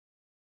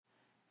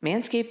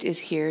Manscaped is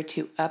here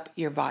to up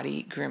your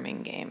body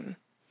grooming game.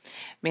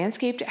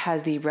 Manscaped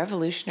has the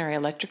revolutionary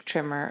electric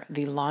trimmer,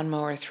 the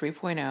Lawnmower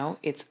 3.0.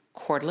 It's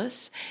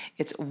cordless,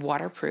 it's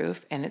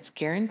waterproof, and it's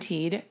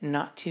guaranteed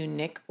not to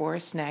nick or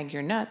snag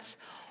your nuts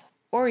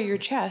or your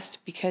chest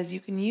because you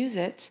can use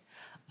it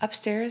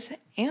upstairs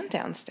and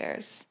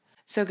downstairs.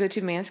 So go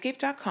to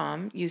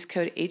manscaped.com, use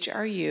code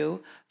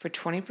HRU for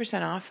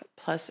 20% off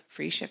plus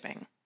free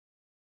shipping.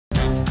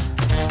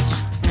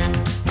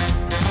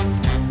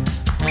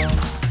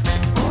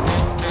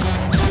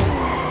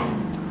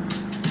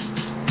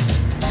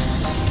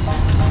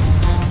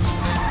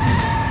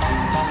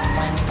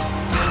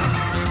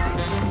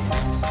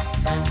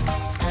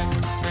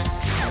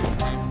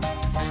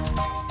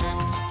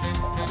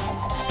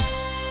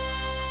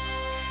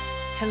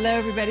 Hello,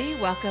 everybody.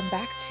 Welcome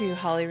back to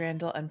Holly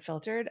Randall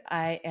Unfiltered.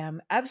 I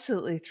am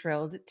absolutely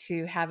thrilled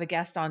to have a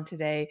guest on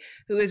today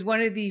who is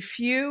one of the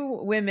few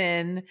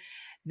women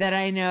that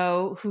I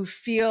know who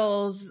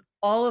feels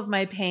all of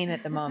my pain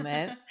at the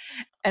moment.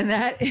 And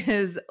that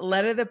is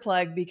Lena the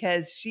Plug,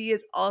 because she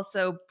is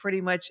also pretty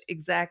much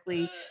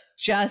exactly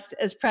just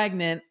as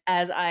pregnant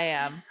as I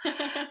am. Look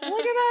at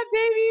that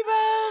baby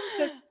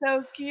bump. That's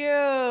so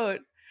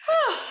cute.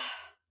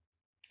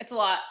 It's a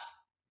lot.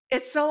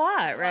 It's a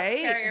lot, right?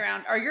 To carry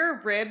around. Are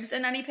your ribs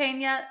in any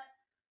pain yet?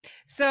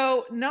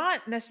 So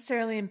not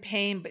necessarily in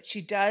pain, but she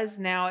does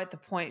now at the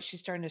point she's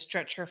starting to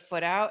stretch her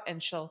foot out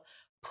and she'll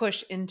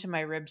push into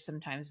my ribs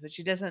sometimes, but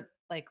she doesn't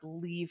like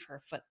leave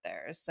her foot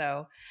there.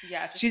 So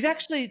yeah, she's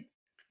actually,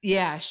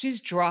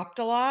 she's dropped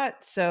a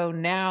lot. So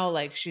now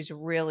like she's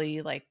really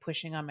like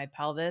pushing on my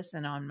pelvis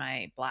and on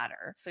my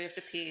bladder. So you have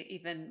to pee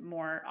even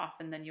more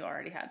often than you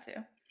already had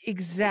to.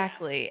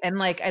 Exactly. Yeah. And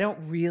like, I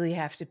don't really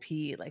have to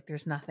pee. Like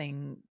there's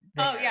nothing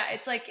there. Oh yeah.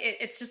 It's like,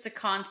 it's just a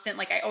constant,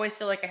 like I always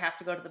feel like I have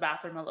to go to the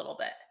bathroom a little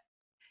bit.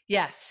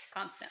 Yes.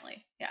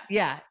 Constantly. Yeah.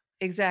 Yeah,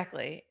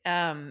 exactly.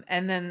 And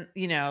then,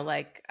 you know,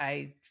 like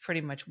I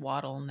pretty much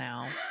waddle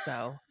now.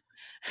 So,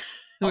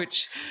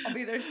 which I'll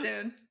be there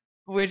soon.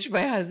 Which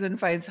my husband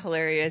finds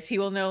hilarious. He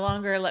will no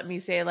longer let me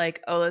say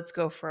like, oh, let's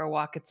go for a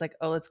walk. It's like,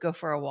 oh, let's go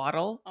for a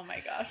waddle. Oh my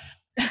gosh.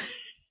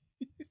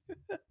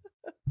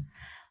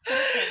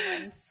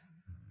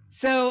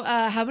 So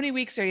how many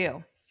weeks are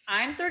you?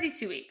 I'm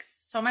 32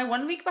 weeks. So am I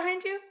 1 week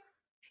behind you?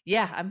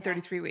 Yeah, I'm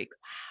 33 weeks.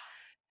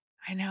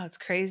 Wow. I know, it's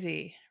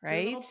crazy,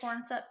 right? 2 little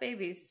porn set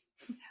babies.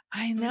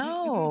 I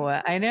know.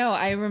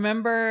 I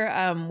remember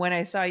when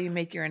I saw you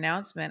make your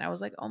announcement, I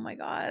was like, oh my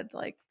God,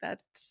 like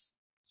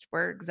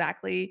we're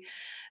exactly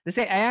the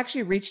same. I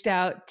actually reached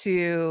out to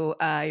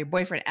your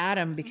boyfriend,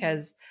 Adam,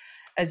 because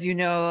as you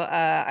know,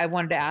 I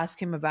wanted to ask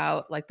him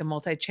about like the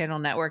multi-channel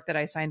network that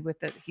I signed with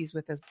that he's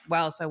with as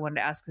well. So I wanted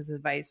to ask his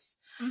advice.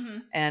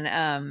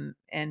 And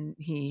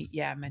he,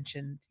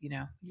 mentioned, you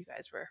know, you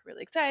guys were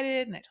really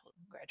excited and I told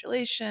him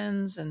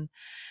congratulations. And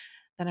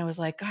then I was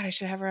like, God, I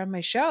should have her on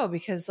my show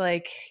because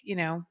like, you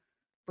know,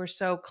 we're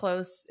so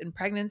close in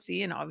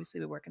pregnancy and obviously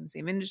we work in the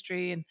same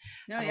industry and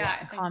have a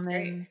lot in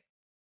common.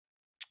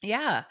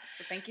 Yeah.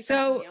 So thank you for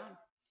having me on.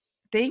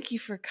 Thank you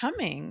for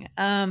coming.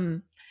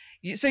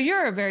 So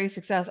you're a very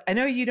successful, I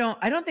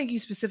don't think you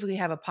specifically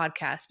have a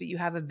podcast, but you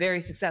have a very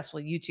successful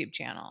YouTube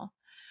channel,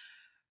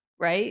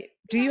 right?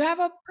 Do you have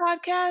a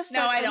podcast?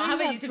 No, I don't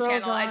have a YouTube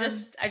channel. I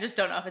just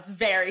don't know if it's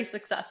very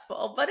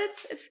successful, but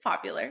it's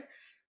popular.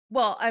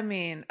 Well, I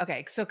mean,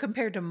 okay. So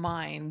compared to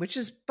mine, which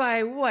is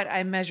by what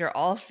I measure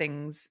all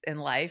things in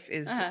life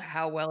is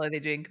how well are they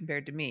doing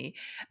compared to me?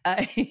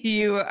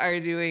 You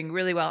are doing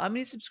really well. How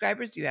many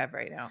subscribers do you have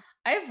right now?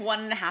 I have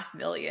 1.5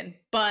 million,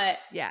 but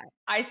yeah,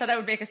 I said I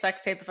would make a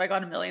sex tape if I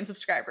got 1 million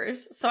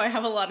subscribers. So I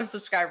have a lot of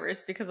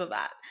subscribers because of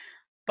that,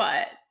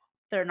 but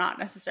they're not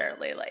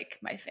necessarily like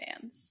my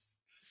fans.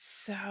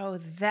 So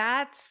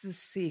that's the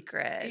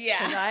secret.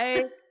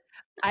 Yeah.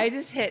 I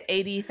just hit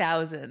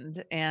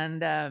 80,000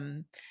 and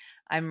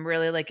I'm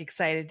really like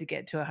excited to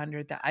get to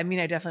 100,000. I mean,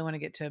 I definitely want to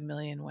get to 1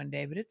 million one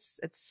day, but it's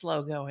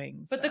slow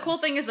going. But the cool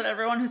thing is that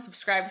everyone who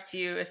subscribes to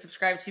you is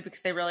subscribed to you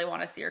because they really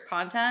want to see your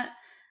content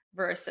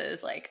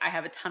versus like I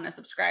have a ton of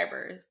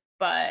subscribers,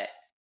 but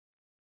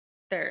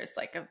there's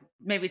like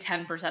maybe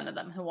 10% of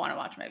them who want to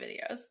watch my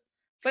videos,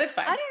 but it's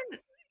fine.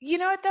 You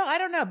know what though? I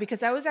don't know,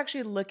 because I was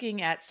actually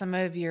looking at some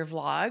of your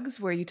vlogs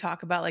where you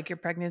talk about like your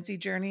pregnancy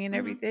journey and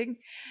everything.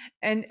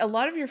 And a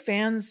lot of your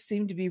fans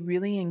seem to be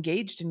really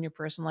engaged in your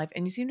personal life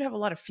and you seem to have a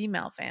lot of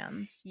female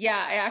fans.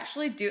 Yeah, I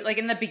actually do. Like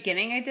in the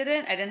beginning, I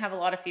didn't have a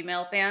lot of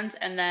female fans.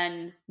 And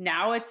then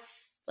now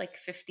it's like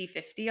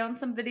 50-50 on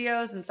some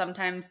videos. And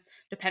sometimes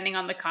depending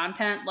on the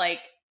content, like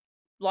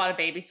a lot of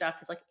baby stuff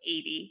is like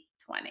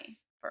 80-20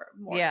 for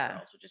more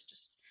girls, which is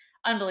just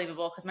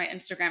unbelievable because my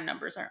Instagram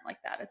numbers aren't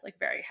like that. It's like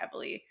very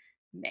heavily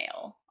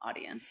male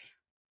audience.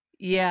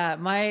 Yeah,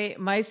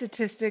 my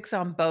statistics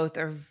on both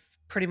are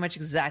pretty much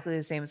exactly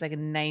the same. It's like a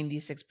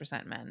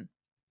 96% men.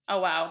 Oh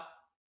wow.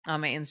 On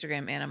my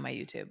Instagram and on my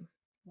YouTube.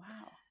 Wow.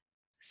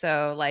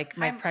 So like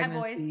my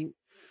pregnancy.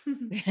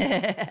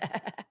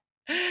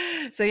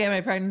 So yeah, my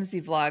pregnancy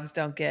vlogs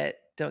don't get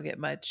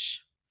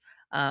much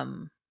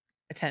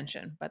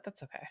attention, but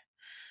that's okay.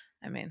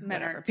 I mean, Men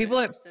whatever. aren't too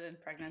interested in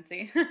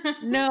pregnancy.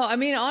 No, I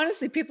mean,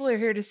 honestly, people are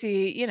here to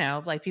see, you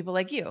know, like people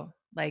like you,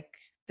 like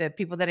the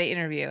people that I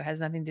interview has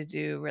nothing to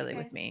do really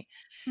with me.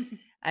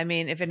 I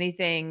mean, if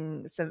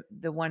anything,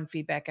 the one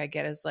feedback I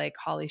get is like,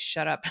 Holly,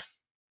 shut up.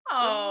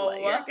 Let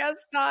your Oh,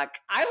 guest talk.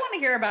 I want to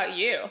hear about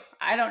you.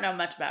 I don't know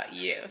much about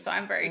you, so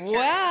I'm very curious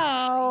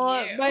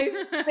Wow, about my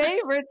you.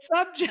 favorite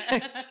subject.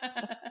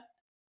 I'm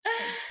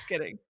just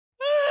kidding.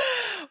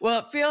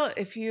 Well,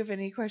 if you have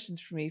any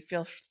questions for me,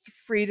 feel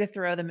free to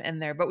throw them in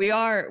there. But we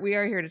are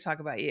here to talk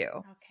about you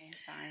Okay,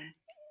 fine.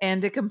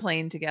 and to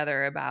complain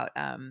together about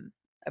our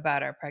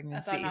About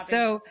pregnancy. not being able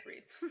So to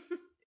breathe.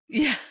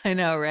 yeah, I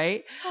know,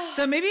 right?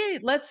 So maybe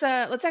let's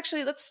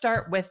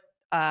start with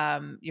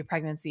your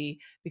pregnancy,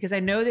 because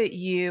I know that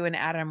you and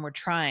Adam were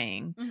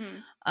trying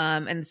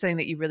and something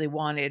that you really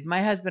wanted.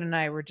 My husband and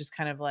I were just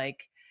kind of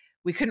like,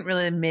 we couldn't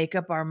really make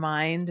up our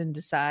mind and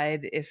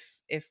decide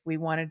if we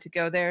wanted to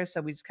go there, so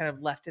we just kind of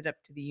left it up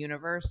to the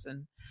universe,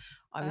 and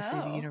obviously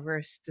the Oh.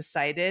 universe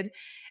decided.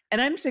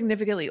 And I'm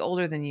significantly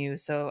older than you,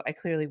 so I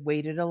clearly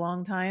waited a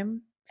long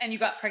time. And you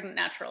got pregnant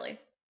naturally.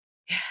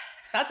 Yeah.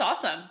 That's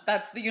awesome.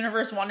 That's the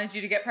universe wanted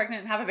you to get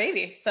pregnant and have a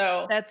baby.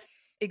 So That's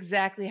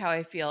exactly how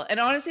I feel. And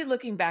honestly,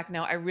 looking back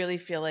now, I really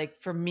feel like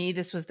for me,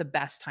 this was the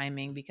best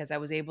timing, because I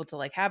was able to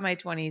like have my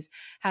 20s,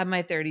 have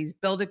my 30s,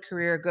 build a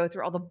career, go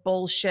through all the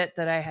bullshit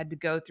that I had to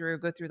go through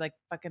like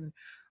fucking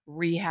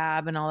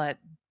rehab and all that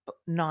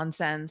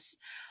nonsense.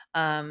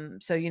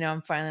 So, you know,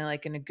 I'm finally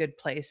like in a good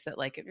place that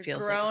like it you're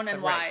feels like grown it's the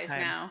and right wise time.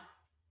 now.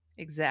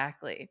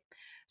 Exactly.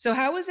 So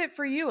how was it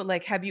for you?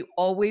 Like, have you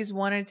always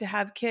wanted to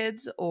have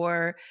kids,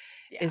 or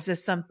Yeah. is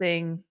this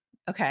something?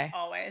 Okay.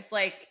 Always.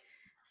 Like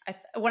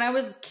when I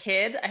was a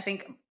kid, I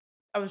think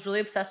I was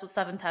really obsessed with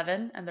Seventh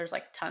Heaven, and there's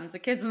like tons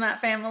of kids in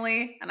that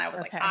family. And I was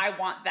like, Okay. I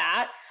want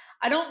that.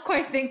 I don't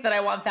quite think that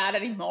I want that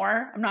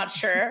anymore. I'm not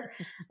sure.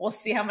 We'll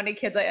see how many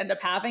kids I end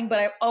up having, but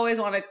I've always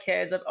wanted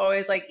kids. I've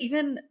always like,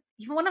 even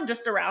when I'm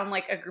just around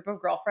like a group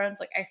of girlfriends,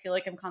 like I feel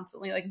like I'm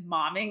constantly like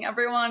momming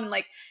everyone.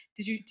 Like,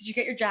 did you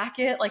get your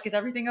jacket? Like, is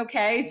everything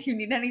okay? Do you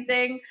need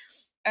anything?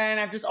 And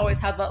I've just always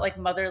had that like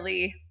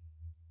motherly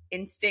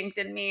instinct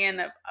in me,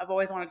 and I've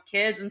always wanted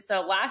kids. And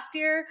so last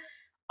year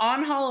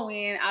on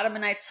Halloween, Adam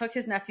and I took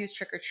his nephews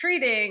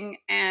trick-or-treating,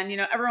 and you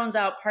know, everyone's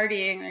out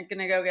partying, they're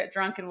gonna go get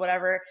drunk and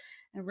whatever,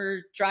 and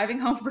we're driving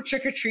home for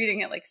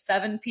trick-or-treating at like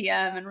 7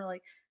 p.m. and we're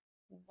like,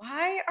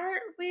 why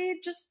aren't we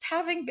just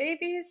having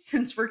babies,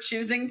 since we're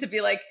choosing to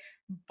be like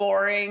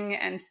boring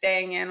and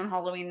staying in on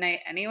Halloween night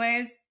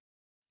anyways?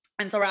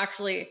 And so we're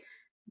actually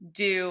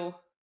due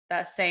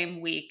that same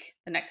week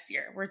the next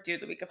year. We're due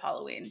the week of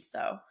Halloween.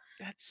 So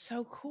That's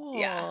so cool.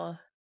 yeah.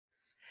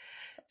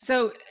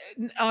 So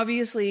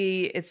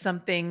obviously it's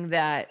something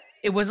that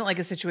it wasn't like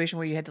a situation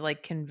where you had to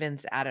like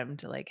convince Adam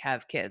to like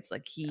have kids.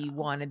 Like he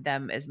wanted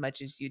them as much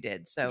as you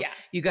did. So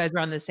you guys were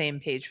on the same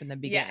page from the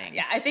beginning.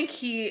 Yeah. I think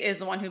he is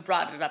the one who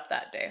brought it up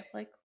that day.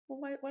 Like, well,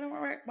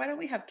 why don't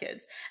we have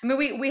kids? I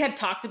mean, we had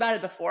talked about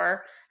it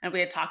before, and we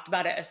had talked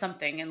about it as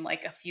something in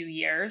like a few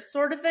years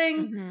sort of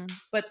thing.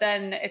 But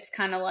then it's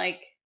kind of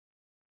like,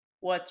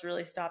 what's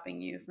really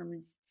stopping you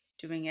from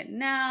doing it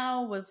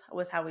now was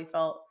how we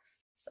felt.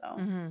 So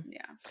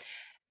yeah.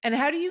 And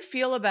how do you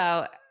feel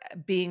about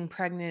being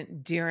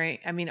pregnant during,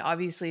 I mean,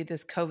 obviously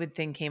this COVID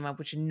thing came up,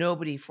 which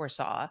nobody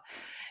foresaw.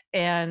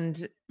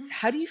 And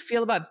how do you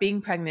feel about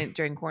being pregnant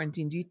during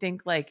quarantine? Do you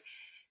think like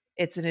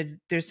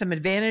there's some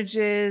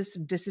advantages,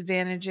 some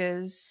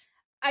disadvantages?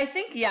 I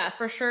think, yeah,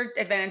 for sure,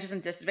 advantages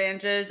and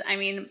disadvantages. I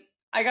mean,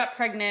 I got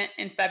pregnant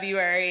in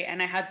February,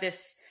 and I had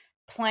this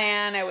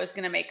plan. I was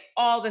going to make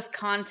all this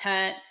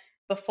content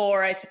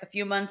before I took a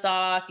few months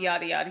off,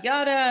 yada, yada,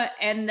 yada.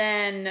 And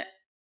then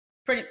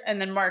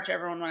March,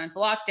 everyone went into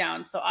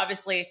lockdown. So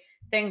obviously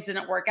things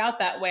didn't work out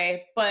that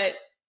way, but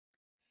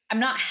I'm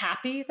not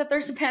happy that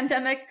there's a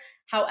pandemic.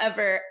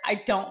 However, I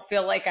don't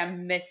feel like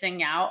I'm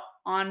missing out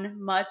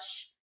on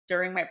much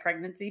during my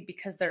pregnancy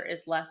because there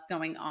is less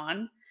going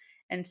on.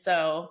 And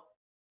so,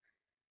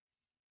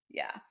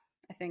 yeah,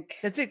 I think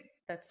that's it.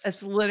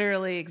 That's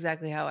literally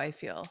exactly how I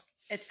feel.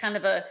 It's kind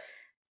of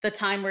the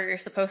time where you're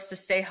supposed to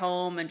stay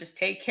home and just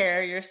take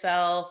care of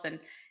yourself and,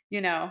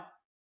 you know,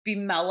 be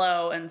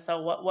mellow. And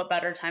so what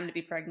better time to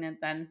be pregnant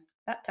than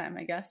that time,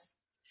 I guess.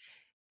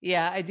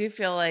 Yeah, I do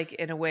feel like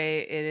in a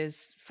way it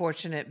is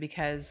fortunate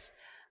because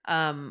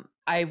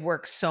I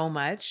work so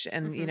much,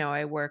 and you know,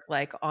 I work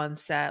like on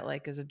set,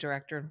 like as a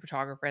director and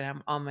photographer, and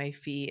I'm on my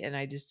feet, and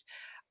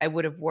I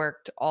would have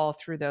worked all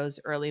through those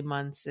early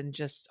months and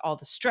just all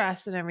the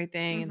stress and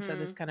everything. And so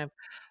this kind of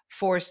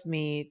forced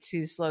me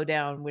to slow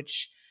down,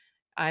 which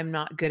I'm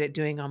not good at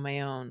doing on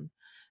my own.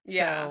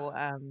 Yeah.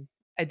 So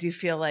I do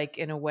feel like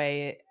in a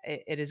way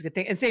it is a good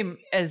thing. And same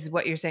as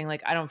what you're saying,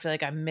 like, I don't feel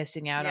like I'm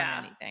missing out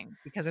on anything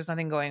because there's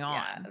nothing going on.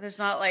 Yeah, there's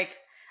not like,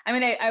 I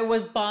mean, I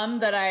was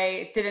bummed that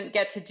I didn't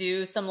get to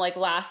do some like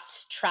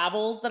last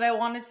travels that I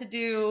wanted to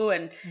do.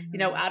 And, you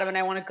know, Adam and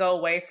I want to go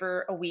away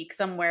for a week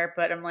somewhere,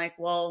 but I'm like,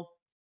 well,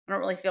 I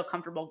don't really feel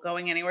comfortable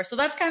going anywhere. So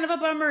that's kind of a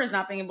bummer, is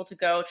not being able to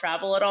go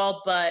travel at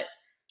all. But,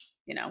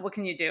 you know, what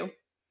can you do?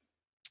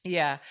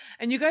 Yeah.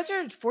 And you guys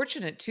are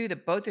fortunate too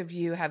that both of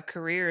you have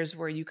careers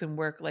where you can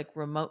work like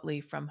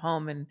remotely from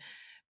home and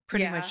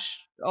pretty Yeah. much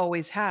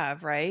always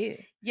have,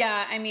 right?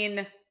 Yeah, I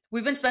mean,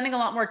 we've been spending a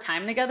lot more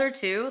time together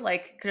too,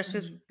 like just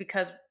Mhm.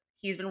 because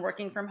he's been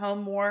working from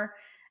home more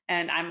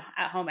and I'm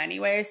at home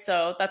anyway.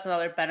 So that's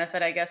another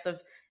benefit, I guess,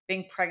 of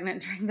being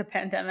pregnant during the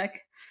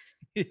pandemic.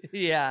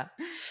 Yeah.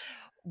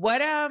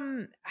 What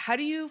how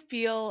do you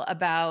feel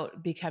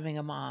about becoming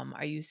a mom?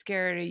 Are you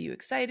scared? Are you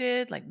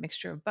excited? Like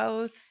mixture of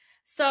both?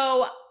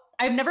 So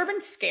I've never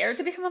been scared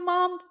to become a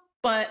mom,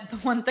 but the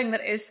one thing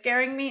that is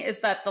scaring me is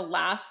that the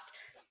last,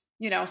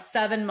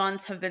 7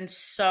 months have been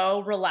so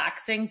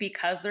relaxing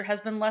because there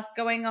has been less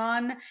going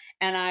on.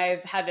 And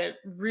I've had a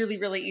really,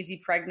 really easy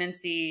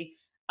pregnancy.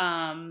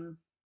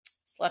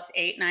 Slept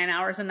 8, 9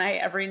 hours a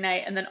night every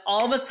night. And then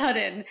all of a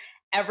sudden,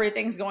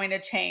 everything's going to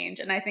change.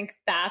 And I think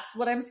that's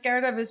what I'm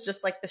scared of is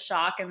just like the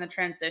shock and the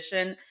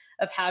transition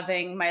of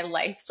having my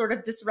life sort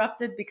of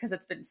disrupted because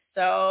it's been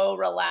so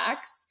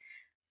relaxed.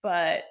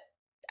 But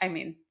I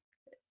mean,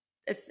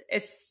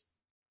 it's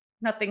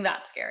nothing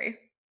that scary.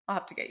 I'll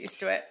have to get used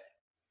to it.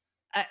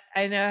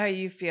 I know how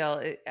you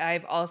feel.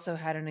 I've also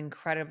had an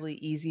incredibly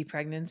easy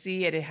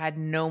pregnancy. It had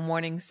no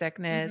morning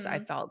sickness. I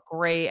Hmm. felt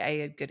great. I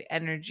had good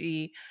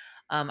energy.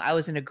 I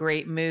was in a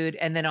great mood.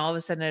 And then all of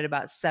a sudden, at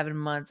about 7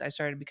 months, I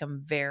started to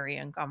become very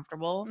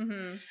uncomfortable,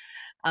 Hmm.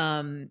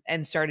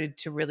 and started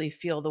to really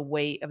feel the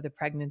weight of the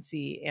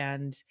pregnancy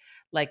and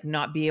like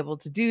not be able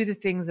to do the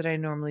things that I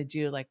normally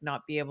do, like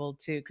not be able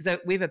to, because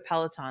we have a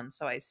Peloton.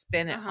 So I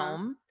spin at Uh-huh.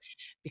 home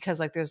because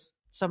like there's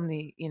so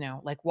many,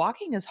 like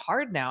walking is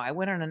hard now. I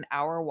went on an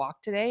hour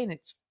walk today and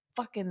it's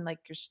fucking like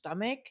your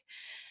stomach.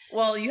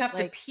 Well, you have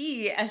to Like,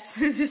 pee as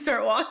soon as you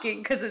start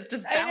walking because it's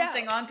just I know,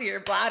 bouncing onto your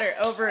bladder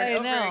over and I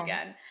over know,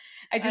 again.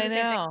 I do I the same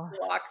thing know. with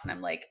walks, and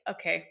I'm like,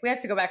 okay, we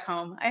have to go back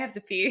home. I have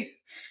to pee.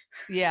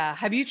 Yeah.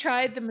 Have you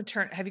tried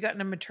have you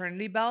gotten a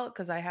maternity belt?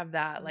 Cause I have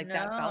that, like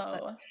that belt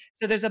that, No.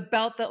 so there's a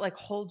belt that like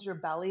holds your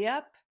belly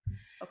up.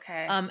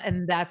 Okay.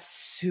 And that's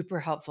super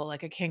helpful.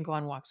 Like I can't go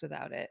on walks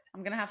without it.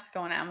 I'm gonna have to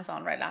go on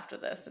Amazon right after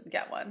this and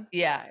get one.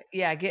 Yeah.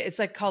 Yeah. It's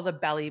like called a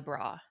belly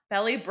bra.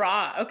 Belly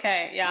bra.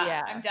 Okay,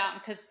 yeah, I'm Yeah. down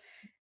because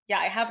yeah,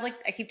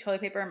 I keep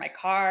toilet paper in my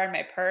car and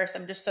my purse.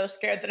 I'm just so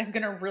scared that I'm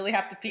gonna really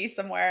have to pee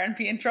somewhere and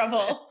be in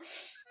trouble.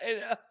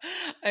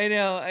 I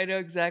know. I know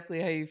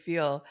exactly how you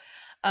feel.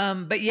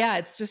 But yeah,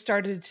 it's just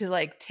started to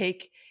like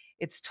take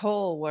its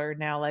toll where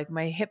now like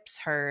my hips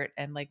hurt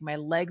and like my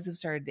legs have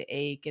started to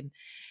ache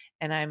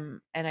and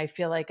I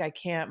feel like I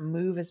can't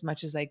move as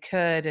much as I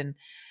could and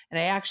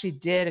I actually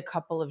did a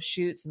couple of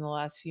shoots in the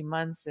last few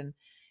months and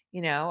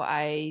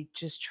I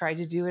just tried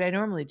to do what I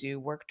normally do,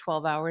 work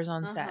 12 hours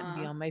on set and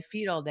be Uh-huh. on my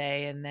feet all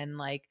day and then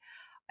like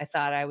I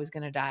thought I was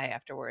going to die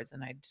afterwards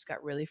and I just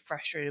got really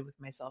frustrated with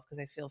myself because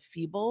I feel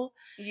feeble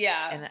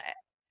Yeah. and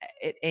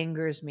it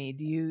angers me.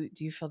 Do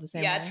you feel the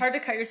same Yeah, it's way? hard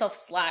to cut yourself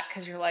slack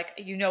because you're like,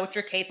 you know what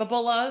you're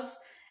capable of.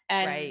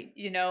 And, Right.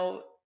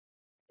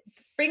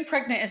 being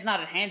pregnant is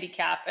not a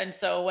handicap. And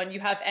so when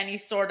you have any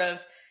sort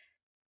of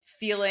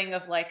feeling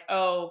of like,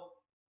 oh,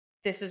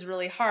 this is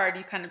really hard,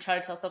 you kind of try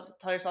to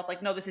tell yourself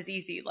like, no, this is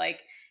easy.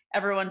 Like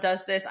everyone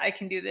does this, I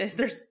can do this.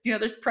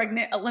 There's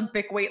pregnant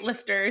Olympic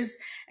weightlifters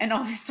and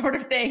all these sort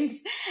of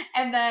things.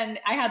 And then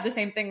I had the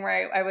same thing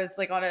where I was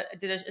like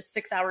did a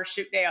 6 hour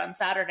shoot day on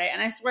Saturday,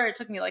 and I swear it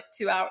took me like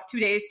 2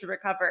 days to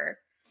recover.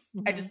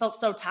 I just Mhm. felt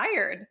so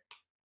tired.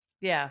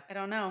 Yeah. I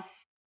don't know.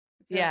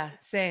 Yeah,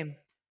 same.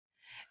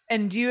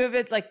 And do you have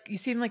it like you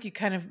seem like you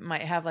kind of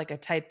might have like a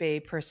type A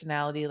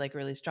personality, like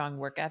really strong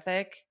work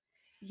ethic?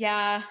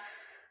 Yeah,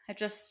 I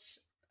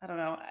just, I don't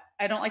know.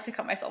 I don't like to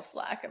cut myself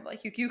slack. I'm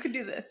like, you can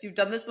do this. You've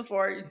done this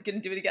before. You can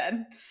do it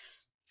again.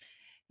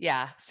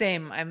 Yeah,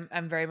 same.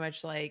 I'm very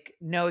much like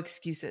no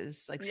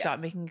excuses. Like Yeah. stop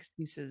making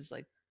excuses.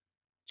 Like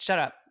shut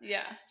up.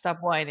 Yeah. Stop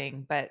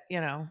whining. But,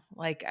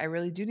 like I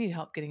really do need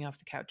help getting off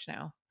the couch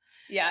now.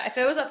 Yeah. If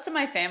it was up to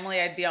my family,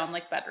 I'd be on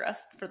like bed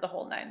rest for the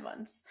whole 9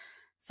 months.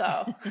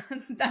 So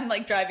I'm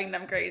like driving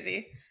them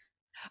crazy.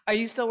 Are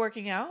you still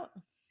working out?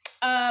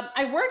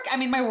 I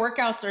mean, my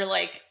workouts are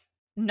like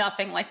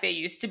nothing like they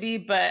used to be,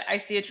 but I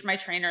see my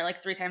trainer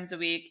like 3 times a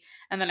week.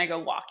 And then I go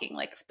walking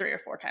like 3 or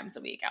 4 times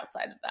a week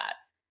outside of that.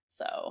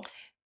 So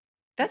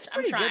That's I'm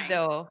pretty good trying.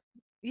 though.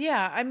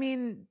 Yeah, I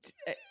mean,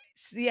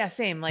 yeah,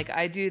 same. Like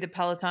I do the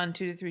Peloton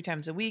 2 to 3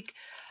 times a week.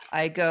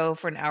 I go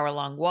for an hour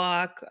long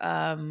walk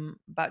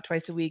about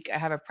twice a week. I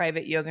have a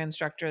private yoga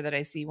instructor that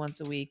I see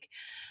once a week.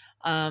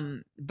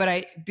 But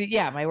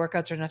yeah, my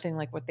workouts are nothing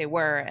like what they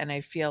were, and I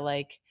feel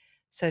like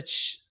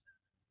such.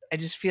 I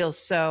just feel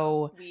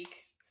so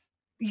Week.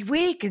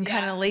 weak and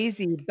kind Yeah. of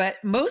lazy.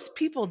 But most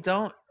people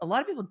don't. A lot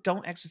of people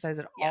don't exercise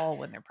at Yeah. all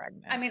when they're I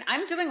pregnant. mean,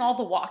 I'm doing all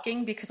the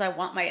walking because I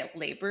want my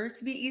labor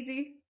to be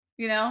easy.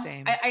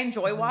 Same. I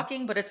enjoy Mhm.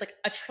 walking, but it's like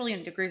a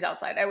trillion degrees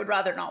outside. I would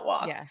rather not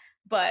walk, Yeah,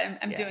 but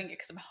I'm yeah. doing it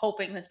because I'm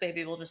hoping this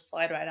baby will just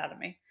slide right out of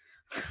me.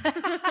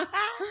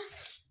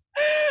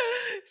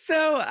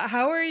 So,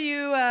 how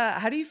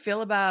do you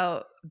feel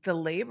about the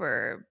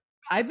labor?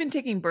 I've been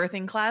taking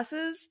birthing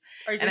classes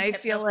Are you and doing I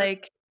feel hypnobirth?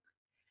 like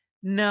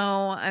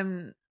No,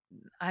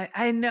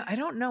 I know I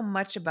don't know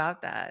much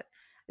about that.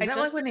 I Is that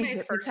like just when did they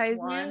my first hypnotize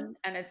you? one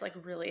and it's like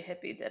really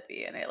hippy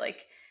dippy and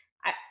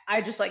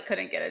I just like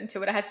couldn't get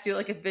into it. I had to do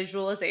like a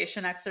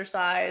visualization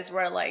exercise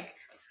where like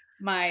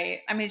my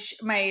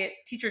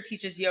teacher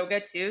teaches yoga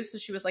too, so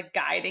she was like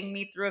guiding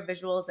me through a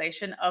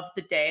visualization of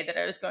the day that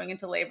I was going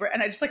into labor,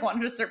 and I just like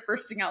wanted to start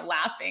bursting out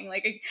laughing.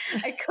 Like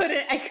I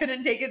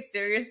couldn't take it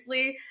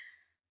seriously,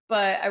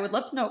 but I would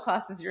love to know what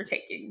classes you're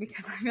taking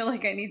because I feel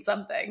like I need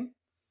something.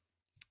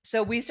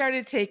 So we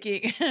started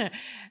taking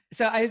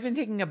so I've been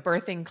taking a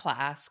birthing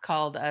class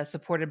called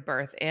supported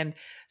birth. And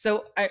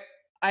so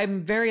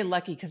I'm very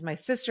lucky because my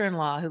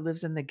sister-in-law who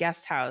lives in the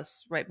guest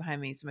house right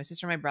behind me. So my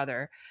sister and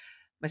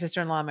my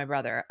sister-in-law and my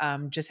brother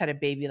just had a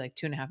baby like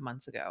 2.5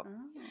 months ago.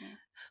 Oh.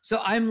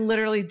 So I'm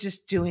literally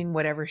just doing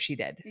whatever she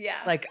did. Yeah.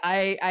 Like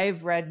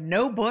I've read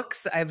no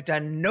books, I've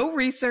done no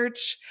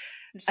research,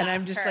 Just and I'm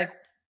ask just her. like,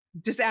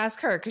 just ask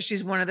her because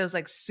she's one of those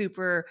like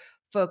super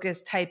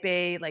focused type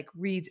A, like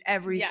reads Yeah.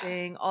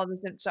 everything, all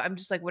this. So I'm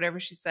just like, whatever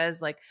she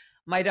says, like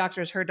my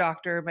doctor is her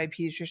doctor, my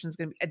pediatrician's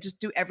gonna be, I just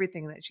do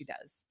everything that she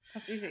does.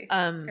 That's easy. It's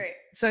Um, great.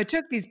 so I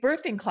took these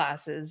birthing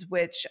classes,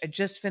 which I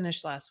just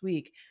finished last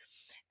week.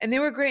 And they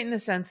were great in the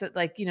sense that,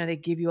 like, they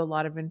give you a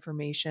lot of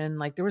information.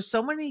 Like, there were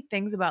so many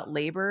things about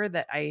labor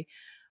that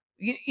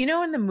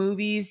in the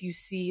movies, you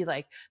see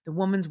like the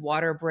woman's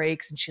water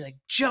breaks and she like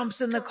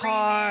jumps in the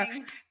car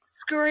Screaming.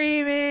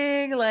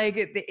 screaming, like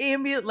the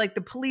ambulance, like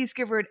the police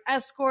give her an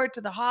escort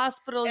to the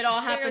hospital. It She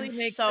all barely happens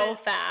makes so it.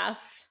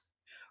 fast.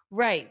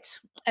 Right.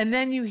 And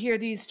then you hear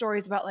these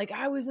stories about like,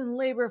 I was in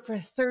labor for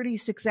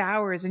 36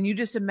 hours. And you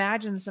just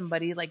imagine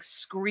somebody like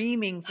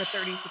screaming for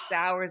 36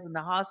 hours in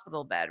the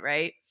hospital bed,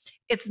 right?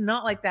 It's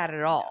not like that at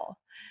No. all.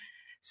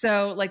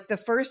 So, like the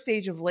first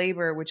stage of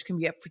labor, which can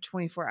be up for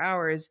 24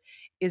 hours,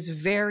 is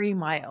very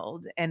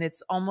mild. And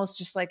it's almost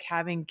just like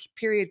having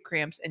period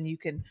cramps. And you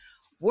can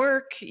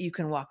work, you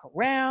can walk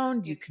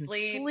around, you You'd can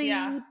sleep.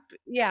 Yeah. sleep.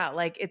 Yeah,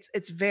 like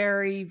it's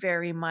very,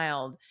 very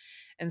mild.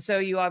 And so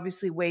you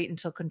obviously wait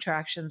until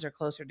contractions are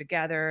closer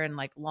together and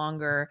like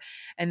longer.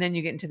 And then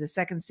you get into the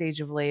second stage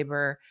of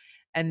labor.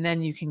 And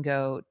then you can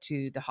go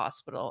to the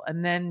hospital.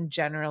 And then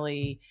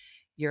generally,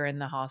 you're in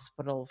the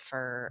hospital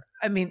for,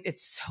 I mean,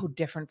 it's so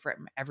different for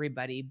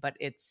everybody, but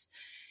it's,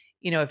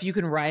 if you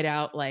can ride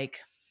out like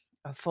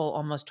a full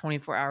almost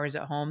 24 hours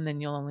at home, then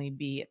you'll only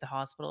be at the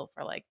hospital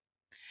for like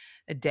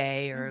a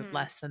day or Mm-hmm.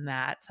 less than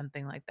that,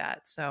 something like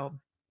that. So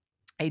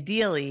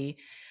ideally,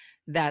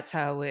 that's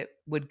how it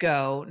would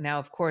go. Now,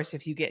 of course,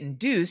 if you get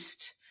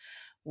induced,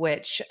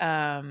 which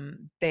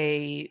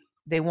they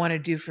want to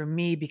do for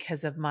me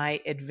because of my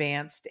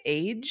advanced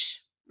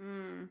age,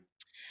 Mm.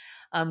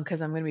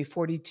 because I'm going to be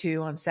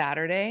 42 on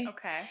Saturday.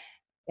 Okay.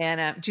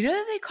 And do you know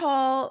that they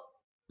call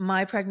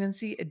my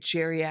pregnancy a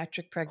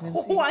geriatric pregnancy?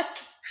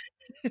 What?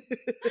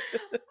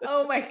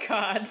 Oh my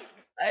God.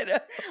 I know.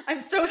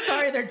 I'm so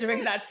sorry they're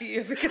doing that to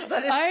you because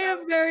that is I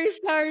am very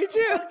sorry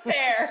too.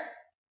 unfair.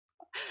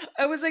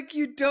 I was like,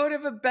 you don't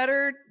have a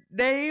better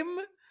name?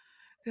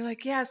 They're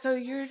like, yeah, so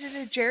you're in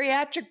a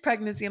geriatric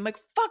pregnancy. I'm like,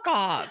 fuck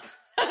off.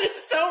 That is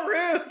so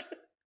rude.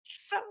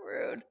 So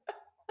rude.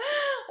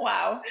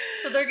 Wow.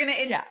 So they're gonna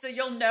Yeah. so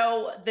you'll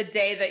know the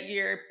day that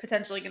you're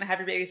potentially gonna have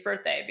your baby's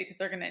birthday because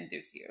they're gonna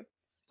induce you.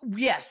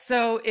 Yes.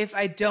 So if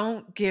I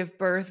don't give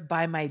birth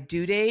by my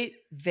due date,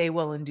 they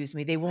will induce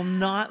me. They will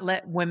not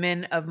let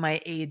women of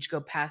my age go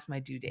past my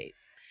due date.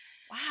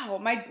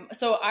 Wow.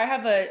 So I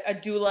have a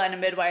doula and a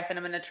midwife, and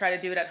I'm gonna try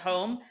to do it at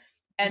home.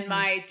 And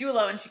my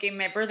doula, when she gave me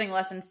my birthing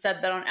lesson,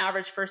 said that on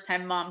average, first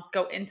time moms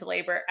go into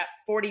labor at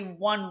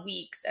 41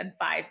 weeks and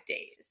 5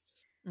 days.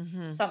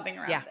 Mm-hmm. Something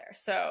around there.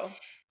 So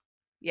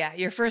yeah,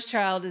 your first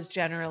child is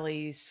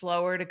generally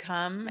slower to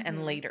come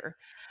and later,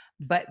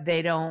 but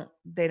they won't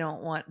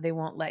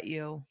let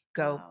you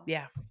go.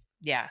 Wow.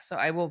 Yeah. So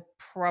I will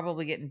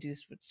probably get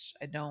induced, which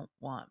I don't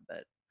want,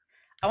 but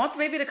I want the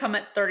baby to come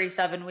at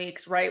 37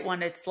 weeks, right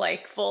when it's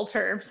like full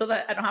term, so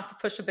that I don't have to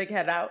push a big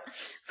head out.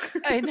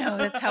 I know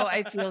that's how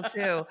I feel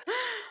too.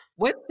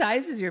 What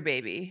size is your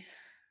baby?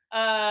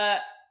 On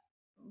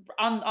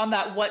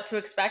that What to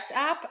Expect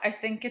app, I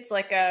think it's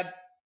like a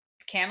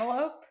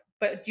cantaloupe.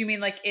 But do you mean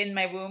like in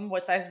my womb?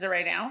 What size is it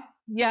right now?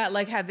 Yeah,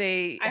 like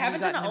I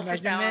haven't done an ultrasound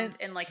measurement?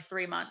 in like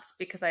 3 months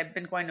because I've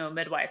been going to a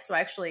midwife, so I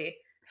actually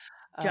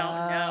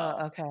don't know.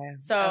 Oh, okay.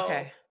 So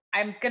Okay.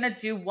 I'm gonna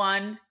do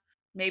one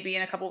maybe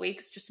in a couple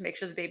weeks just to make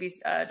sure the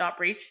baby's not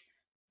breech.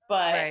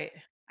 But Right.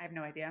 I have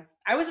no idea.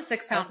 I was a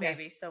 6 pound Okay.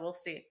 baby, so we'll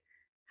see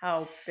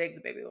how big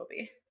the baby will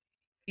be.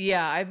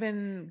 Yeah, I've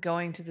been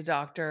going to the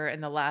doctor,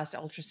 and the last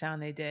ultrasound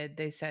they did,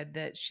 they said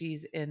that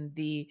she's in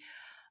the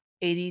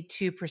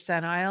 82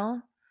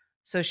 percentile.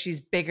 So she's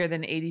bigger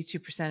than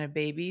 82% of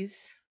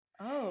babies.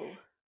 Oh.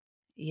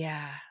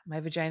 Yeah, my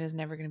vagina is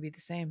never going to be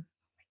the same.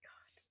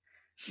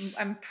 Oh my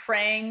God. I'm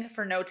praying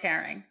for no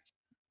tearing.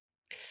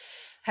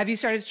 Have you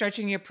started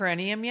stretching your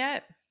perineum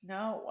yet?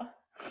 No.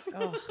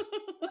 Oh,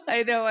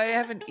 I know. I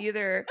haven't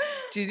either.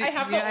 I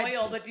have the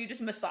oil, but do you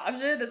just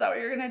massage it? Is that what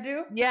you're gonna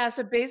do? Yeah.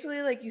 So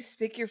basically, like you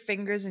stick your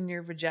fingers in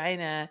your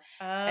vagina,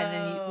 and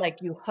then Oh,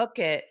 you hook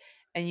it,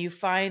 and you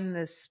find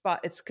this spot.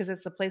 It's because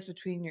it's the place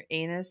between your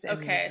anus and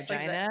your okay. It's like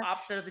the vagina.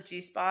 opposite of the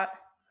G spot.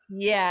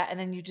 Yeah, and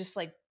then you just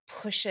like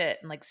push it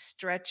and like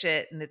stretch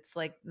it, and it's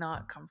like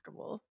not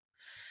comfortable.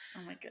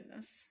 Oh my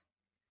goodness.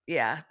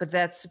 Yeah, but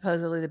that's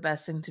supposedly the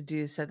best thing to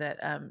do so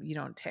that you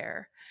don't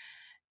tear.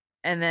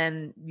 And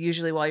then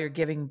usually while you're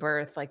giving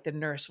birth, like the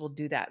nurse will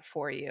do that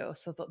for you.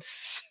 So they'll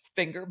just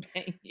finger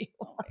bang you.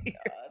 Oh my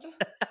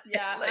God.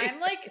 Yeah, like, I'm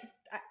like,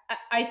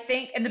 I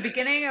think in the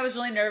beginning I was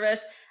really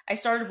nervous. I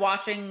started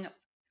watching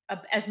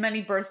as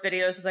many birth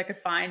videos as I could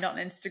find on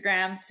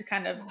Instagram to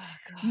kind of oh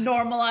God.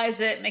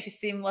 normalize it, make it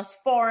seem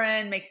less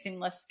foreign, make it seem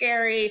less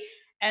scary.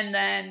 And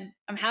then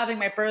I'm having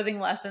my birthing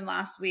lesson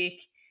last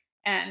week,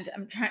 and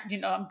I'm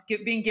trying, I'm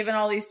being given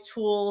all these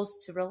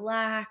tools to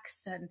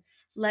relax and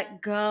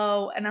let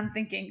go. And I'm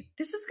thinking,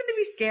 this is going to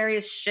be scary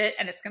as shit,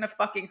 and it's going to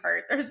fucking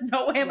hurt. There's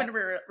no way I'm going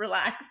to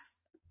relax.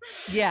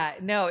 Yeah,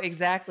 no,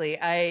 exactly.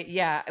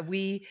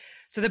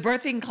 So the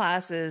birthing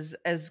classes,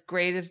 as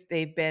great as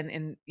they've been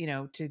in,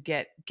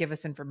 to give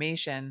us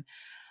information,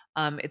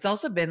 it's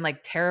also been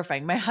like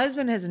terrifying. My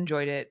husband has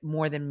enjoyed it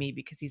more than me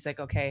because he's like,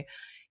 okay,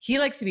 he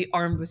likes to be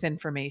armed with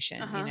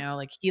information,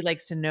 like he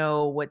likes to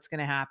know what's going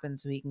to happen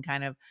so he can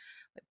kind of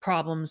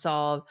problem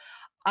solve.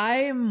 I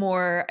am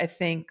more, I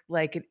think,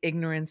 like an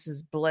ignorance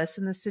is bliss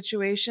in this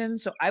situation.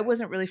 So I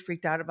wasn't really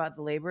freaked out about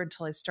the labor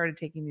until I started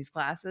taking these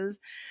classes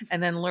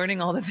and then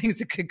learning all the things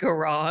that could go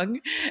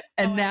wrong.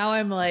 And now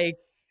I'm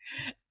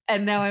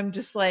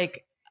just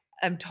like,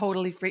 I'm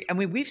totally free. I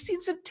mean, we've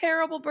seen some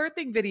terrible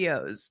birthing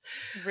videos.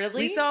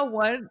 Really? We saw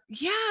one.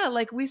 Yeah.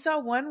 Like we saw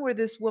one where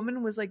this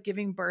woman was like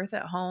giving birth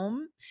at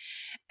home,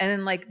 and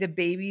then like the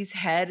baby's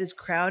head is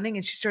crowning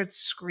and she starts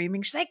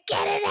screaming. She's like,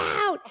 get it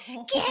out,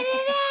 get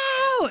it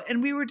out.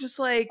 And we were just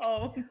like,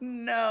 oh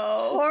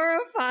no,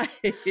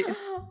 horrified.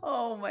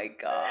 Oh my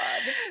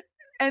God.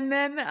 And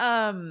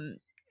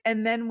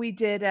then we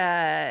did,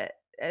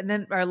 and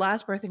then our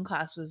last birthing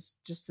class was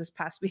just this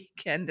past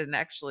weekend. And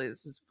actually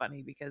this is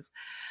funny because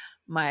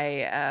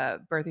my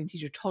birthing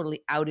teacher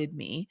totally outed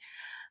me.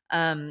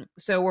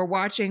 So we're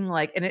watching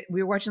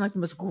we were watching like the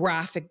most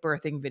graphic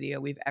birthing video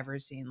we've ever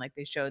seen. Like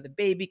they show the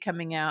baby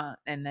coming out,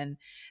 and then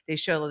they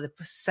show the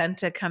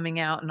placenta coming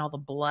out and all the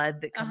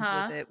blood that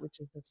comes with it, which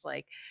is just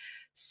like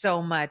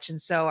so much.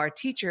 And so our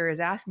teacher is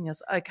asking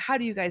us, like, how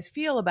do you guys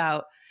feel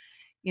about,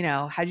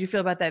 how do you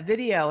feel about that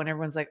video? And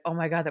everyone's like, oh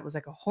my God, that was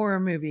like a horror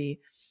movie.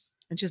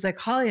 And she's like,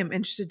 Holly, I'm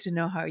interested to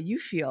know how you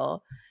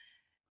feel.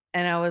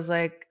 And I was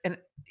like, and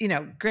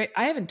great.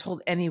 I haven't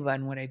told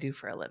anyone what I do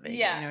for a living.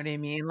 Yeah. You know what I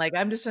mean? Like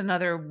I'm just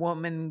another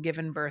woman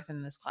given birth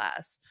in this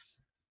class.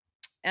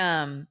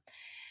 And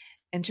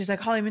she's like,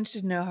 Holly, I'm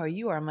interested to know how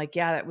you are. I'm like,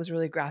 yeah, that was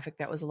really graphic.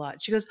 That was a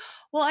lot. She goes,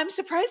 well, I'm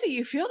surprised that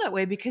you feel that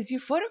way because you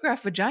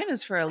photograph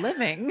vaginas for a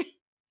living.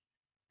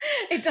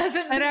 It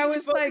doesn't mean and I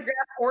was like,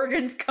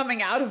 organs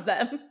coming out of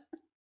them.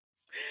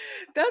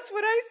 That's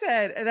what I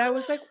said. And I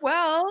was like,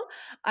 well,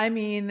 I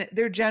mean,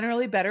 they're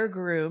generally better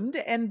groomed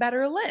and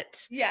better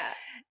lit. Yeah.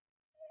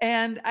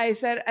 And I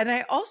said, and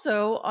I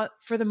also,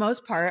 for the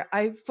most part,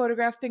 I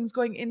photograph things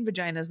going in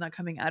vaginas, not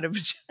coming out of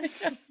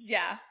vaginas.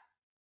 Yeah.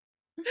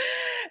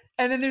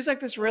 And then there's like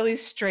this really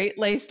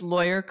straight-laced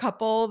lawyer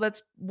couple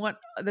that's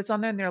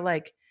on there, and they're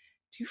like,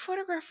 do you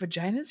photograph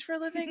vaginas for a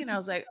living? And I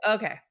was like,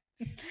 okay.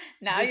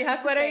 Now you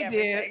have to say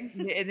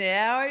everything.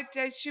 Now I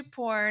shoot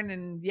porn,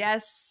 and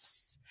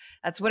yes,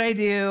 that's what I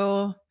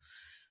do.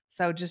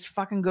 So just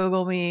fucking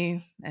Google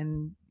me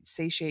and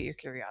satiate your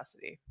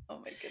curiosity. Oh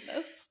my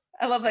goodness.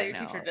 I love that your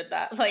teacher did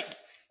that. Like,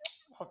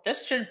 well,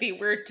 this shouldn't be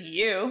weird to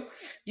you.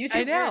 You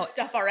do weird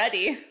stuff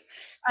already.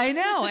 I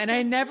know. And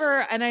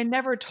I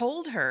never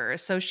told her.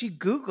 So she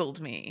Googled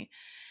me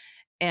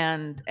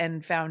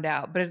and found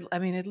out. But I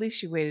mean, at least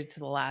she waited to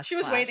the last. She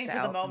was waiting for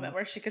the moment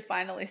where she could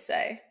finally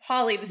say,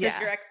 Holly, this is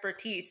your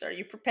expertise. Are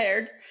you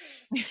prepared?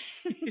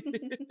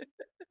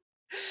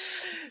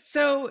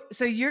 So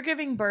you're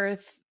giving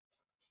birth.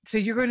 So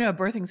you're going to a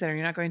birthing center.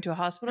 You're not going to a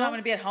hospital? No, I'm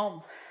going to be at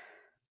home.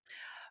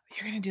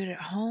 You're going to do it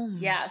at home.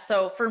 Yeah.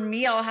 So for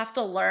me, I'll have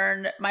to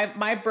learn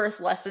my birth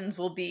lessons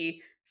will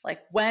be like,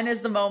 when is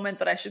the moment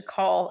that I should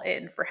call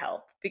in for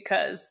help?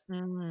 Because,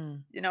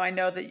 I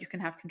know that you can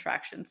have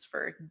contractions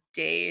for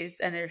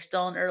days and you're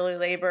still in early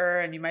labor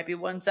and you might be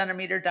 1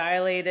 centimeter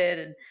dilated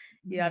and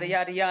yada,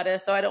 yada, yada.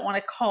 So I don't want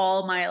to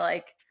call my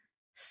like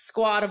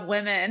squad of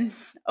women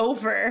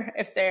over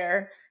if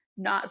they're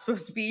not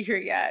supposed to be here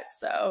yet.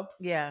 So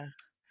yeah.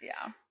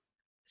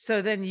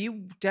 So then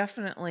you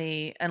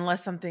definitely,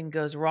 unless something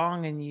goes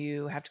wrong and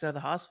you have to go to the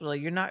hospital,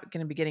 you're not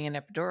going to be getting an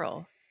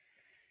epidural.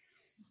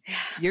 Yeah.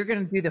 You're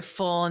going to do the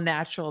full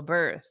natural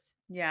birth.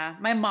 Yeah.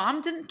 My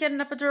mom didn't get an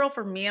epidural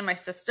for me and my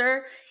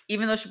sister,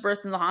 even though she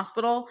birthed in the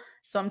hospital.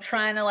 So I'm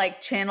trying to like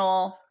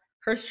channel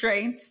her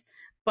strengths,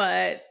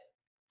 but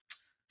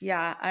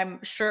yeah,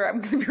 I'm sure I'm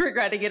going to be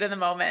regretting it in the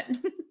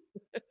moment.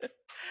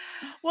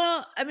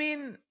 Well, I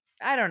mean,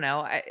 I don't know.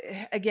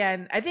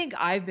 I think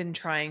I've been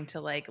trying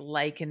to like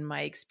liken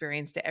my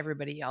experience to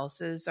everybody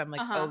else's. So I'm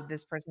like, Uh-huh. oh,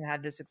 this person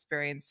had this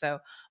experience, so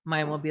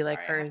mine will Oh, be like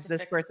sorry, I have hers. to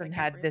This fix this. I person can't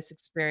had breathe. this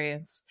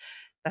experience.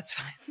 That's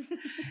fine.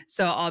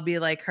 So I'll be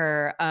like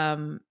her.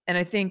 And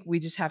I think we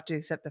just have to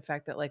accept the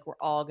fact that like we're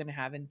all going to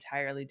have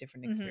entirely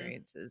different Hmm.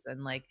 experiences,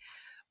 and like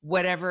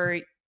whatever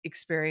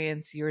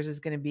experience yours is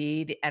going to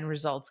be, the end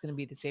result's going to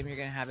be the same. You're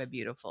going to have a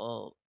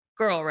beautiful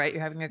girl, right?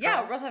 You're having a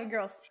Yeah, we're girl. both having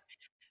girls.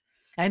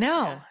 I Yeah,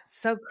 know.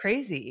 So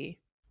crazy.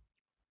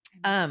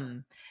 I know.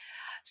 Um,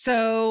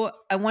 so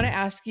I want to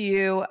ask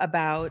you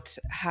about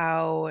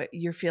how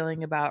you're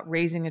feeling about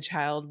raising a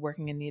child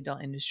working in the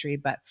adult industry.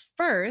 But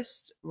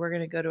first, we're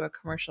going to go to a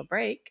commercial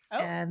break, Oh,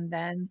 and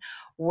then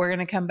we're going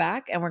to come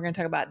back and we're going to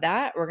talk about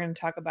that. We're going to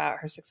talk about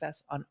her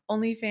success on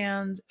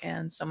OnlyFans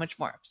and so much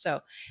more.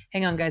 So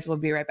hang on, guys. We'll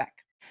be right back.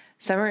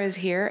 Summer is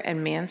here,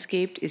 and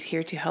Manscaped is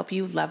here to help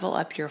you level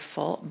up your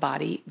full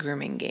body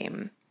grooming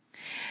game.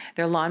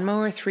 Their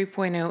Lawnmower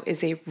 3.0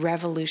 is a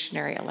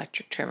revolutionary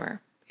electric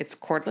trimmer. It's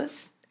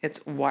cordless,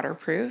 it's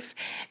waterproof,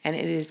 and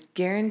it is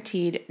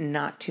guaranteed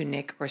not to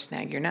nick or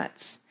snag your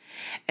nuts.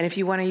 And if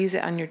you want to use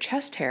it on your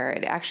chest hair,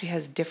 it actually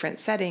has different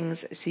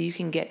settings so you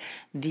can get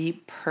the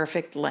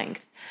perfect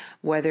length,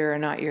 whether or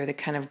not you're the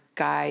kind of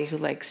guy who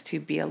likes to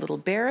be a little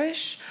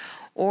bearish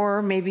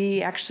or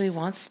maybe actually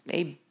wants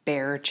a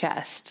bare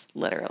chest,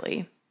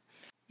 literally.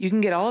 You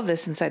can get all of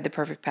this inside the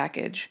perfect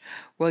package,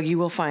 where you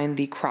will find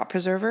the Crop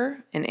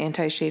Preserver, an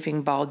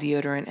anti-chafing ball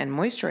deodorant and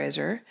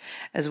moisturizer,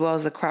 as well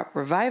as the Crop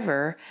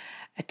Reviver,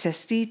 a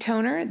testy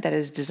toner that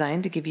is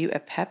designed to give you a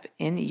pep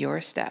in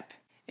your step.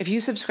 If you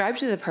subscribe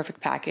to the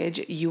perfect package,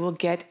 you will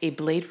get a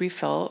blade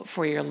refill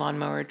for your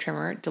lawnmower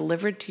trimmer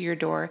delivered to your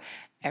door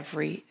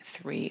every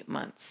 3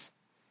 months.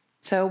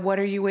 So what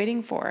are you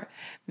waiting for?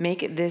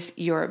 Make this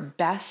your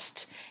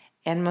best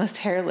and most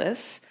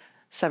hairless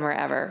summer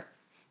ever.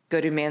 Go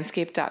to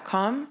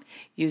manscaped.com,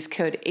 use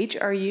code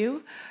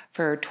HRU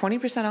for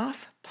 20%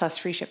 off plus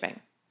free shipping.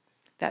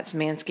 That's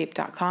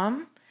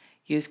manscaped.com,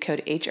 use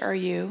code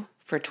HRU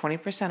for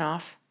 20%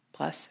 off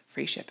plus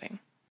free shipping.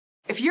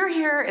 If you're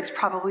here, it's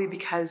probably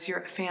because you're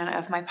a fan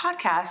of my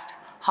podcast,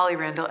 Holly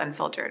Randall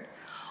Unfiltered.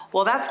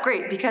 Well, that's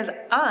great because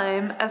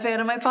I'm a fan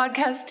of my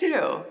podcast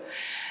too.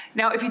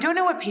 Now, if you don't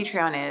know what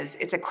Patreon is,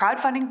 it's a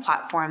crowdfunding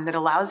platform that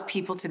allows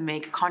people to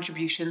make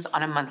contributions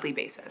on a monthly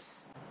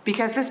basis.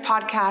 Because this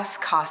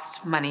podcast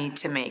costs money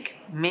to make,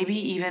 maybe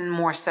even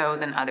more so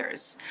than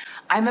others.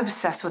 I'm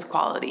obsessed with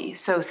quality,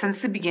 so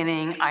since the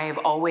beginning, I have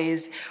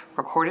always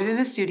recorded in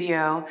a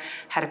studio,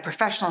 had a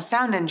professional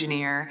sound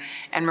engineer,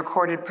 and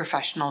recorded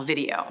professional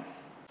video.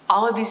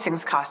 All of these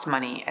things cost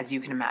money, as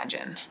you can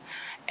imagine.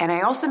 And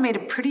I also made a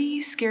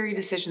pretty scary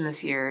decision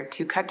this year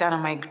to cut down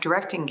on my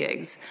directing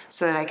gigs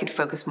so that I could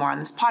focus more on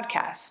this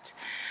podcast,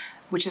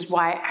 which is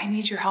why I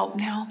need your help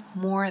now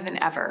more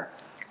than ever.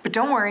 But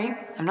don't worry,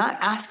 I'm not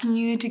asking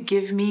you to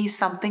give me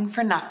something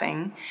for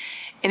nothing.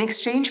 In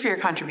exchange for your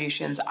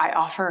contributions, I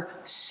offer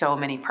so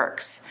many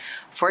perks.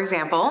 For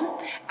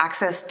example,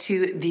 access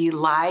to the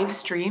live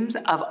streams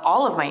of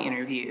all of my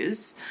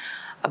interviews,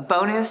 a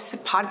bonus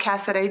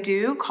podcast that I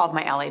do called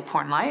My LA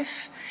Porn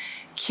Life,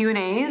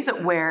 Q&As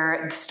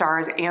where the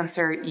stars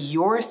answer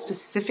your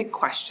specific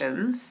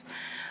questions,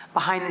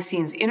 behind the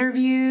scenes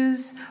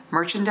interviews,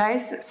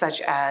 merchandise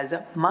such as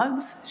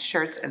mugs,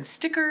 shirts, and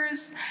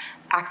stickers,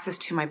 access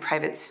to my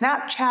private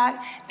Snapchat,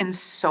 and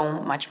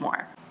so much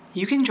more.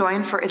 You can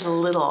join for as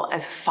little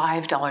as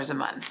 $5 a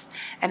month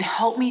and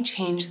help me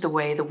change the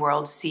way the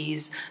world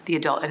sees the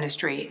adult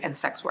industry and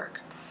sex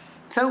work.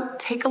 So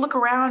take a look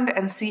around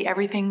and see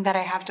everything that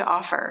I have to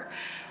offer.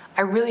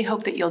 I really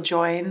hope that you'll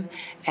join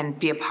and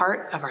be a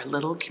part of our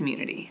little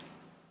community.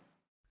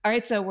 All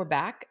right, so we're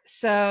back.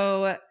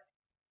 So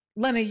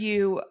Lena,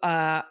 you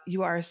are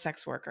a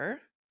sex worker.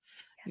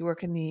 yes, You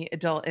work in the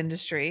adult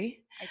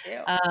industry. I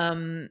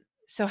do.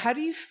 So how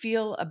do you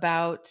feel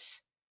about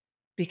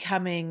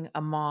becoming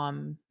a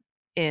mom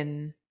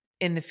in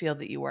the field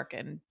that you work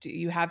in? Do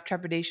you have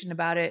trepidation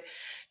about it?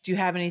 Do you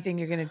have anything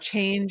you're going to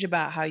change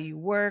about how you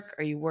work?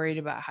 Are you worried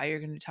about how you're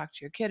going to talk to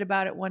your kid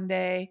about it one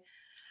day?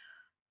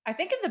 I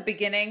think in the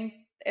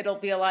beginning, it'll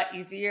be a lot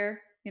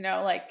easier,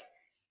 like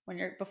when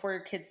you're before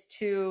your kid's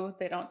 2,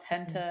 they don't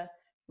tend to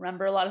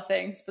remember a lot of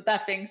things. But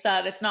that being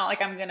said, it's not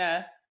like I'm going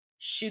to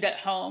shoot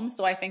at home.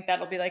 So I think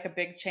that'll be like a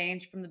big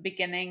change from the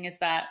beginning is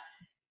that,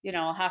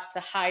 I'll have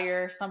to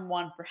hire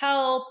someone for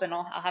help and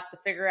I'll have to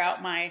figure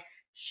out my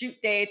shoot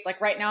dates.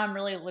 Like right now I'm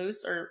really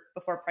loose, or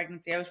before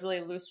pregnancy, I was really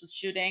loose with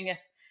shooting.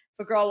 If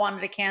a girl wanted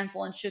to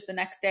cancel and shoot the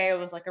next day, it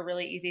was like a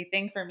really easy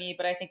thing for me.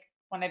 But I think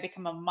when I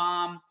become a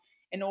mom,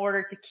 in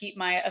order to keep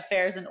my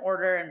affairs in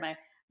order and my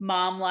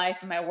mom life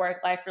and my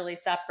work life really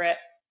separate,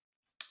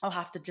 I'll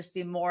have to just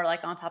be more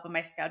like on top of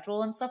my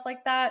schedule and stuff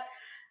like that.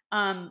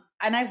 And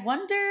I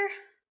wonder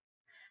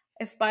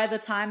if by the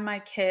time my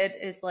kid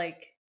is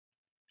like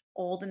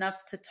old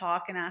enough to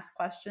talk and ask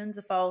questions,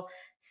 if I'll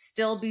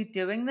still be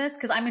doing this.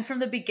 Cause I mean, from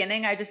the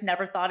beginning, I just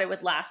never thought it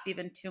would last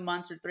even 2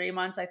 months or 3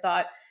 months. I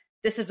thought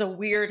this is a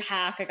weird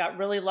hack. I got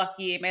really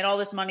lucky, made all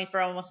this money for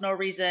almost no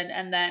reason.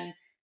 And then,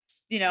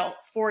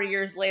 4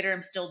 years later,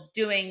 I'm still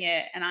doing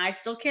it and I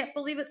still can't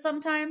believe it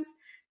sometimes.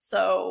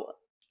 So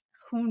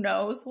who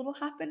knows what'll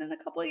happen in a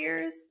couple of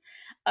years.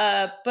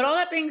 But all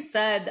that being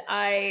said,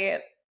 I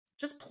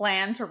just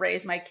plan to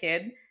raise my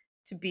kid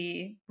to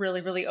be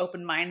really, really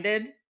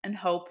open-minded and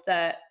hope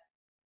that,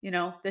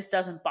 this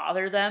doesn't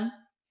bother them,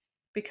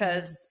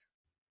 because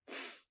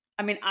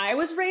I mean, I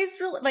was raised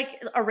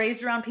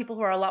raised around people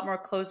who are a lot more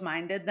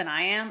closed-minded than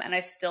I am. And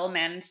I still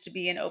managed to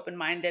be an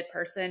open-minded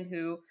person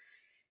who,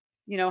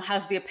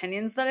 has the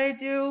opinions that I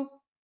do.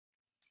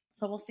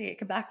 So we'll see. It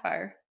could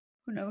backfire.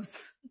 Who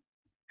knows?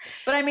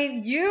 But I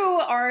mean, you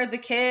are the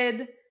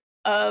kid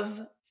of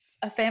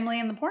a family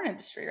in the porn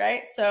industry,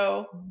 right?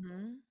 So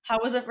how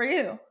was it for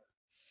you?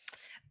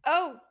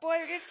 Oh boy,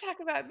 we're going to talk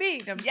about me.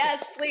 No,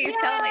 yes, please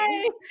tell me.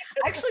 I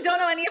actually don't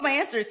know any of my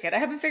answers yet. I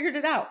haven't figured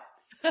it out.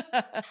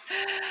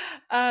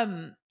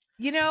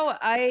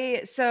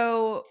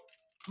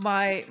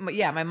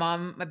 My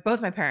mom,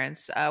 both my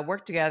parents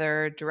worked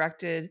together,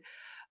 directed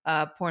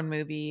porn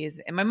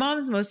movies, and my mom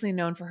is mostly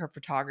known for her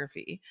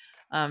photography.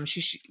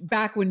 She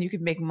back when you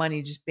could make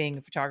money just being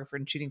a photographer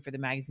and shooting for the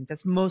magazines,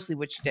 that's mostly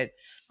what she did.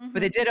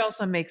 But they did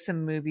also make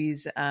some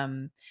movies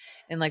in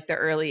like the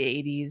early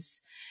 80s,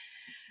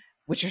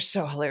 which are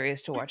so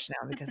hilarious to watch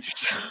now because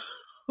they're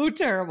so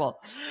terrible.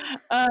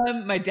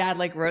 My dad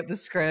like wrote the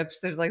scripts.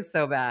 They're like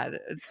so bad.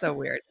 It's so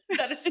weird.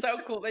 That is so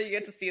cool that you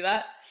get to see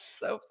that.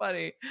 So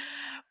funny.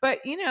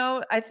 But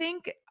I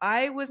think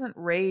I wasn't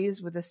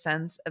raised with a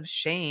sense of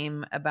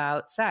shame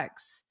about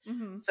sex.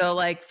 So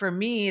like for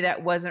me,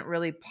 that wasn't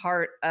really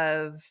part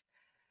of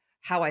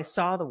how I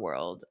saw the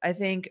world. I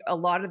think a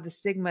lot of the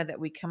stigma that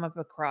we come up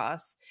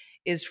across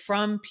is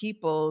from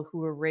people who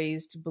were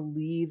raised to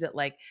believe that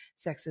like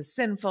sex is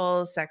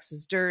sinful, sex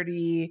is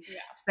dirty,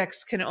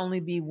 sex can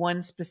only be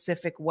one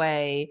specific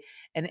way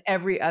and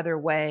every other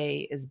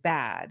way is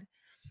bad.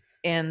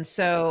 And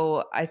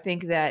so I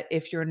think that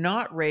if you're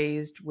not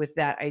raised with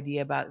that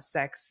idea about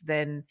sex,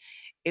 then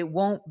it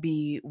won't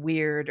be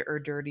weird or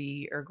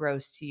dirty or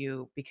gross to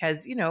you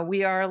because,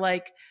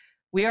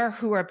 we are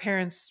who our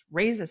parents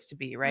raise us to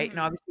be, right? And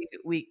obviously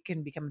we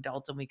can become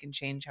adults and we can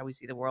change how we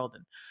see the world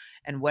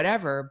and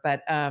whatever.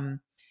 But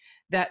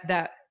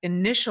that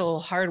initial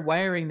hard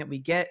wiring that we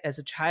get as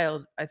a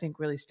child, I think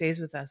really stays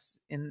with us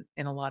in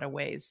a lot of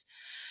ways.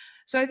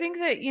 So I think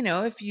that,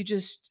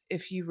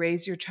 if you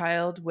raise your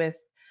child with,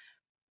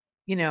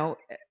 a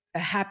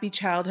happy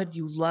childhood,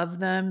 you love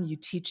them, you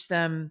teach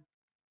them,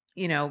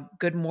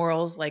 good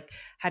morals, like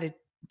how to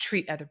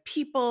treat other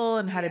people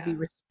and how to be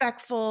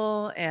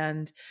respectful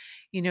and,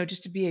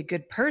 just to be a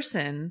good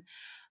person.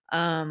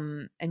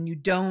 And you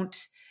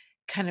don't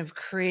kind of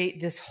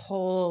create this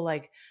whole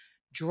like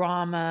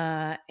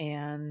drama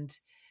and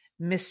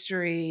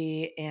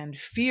mystery and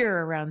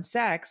fear around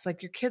sex,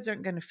 like your kids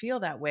aren't going to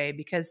feel that way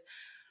because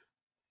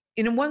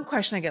one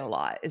question I get a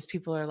lot is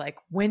people are like,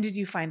 when did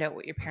you find out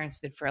what your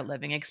parents did for a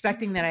living?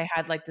 Expecting that I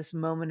had like this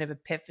moment of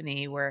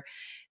epiphany where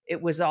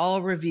it was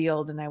all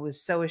revealed and I was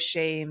so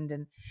ashamed.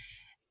 And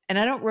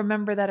I don't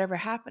remember that ever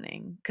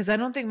happening because I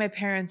don't think my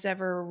parents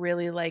ever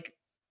really like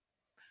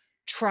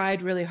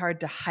tried really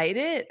hard to hide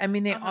it. I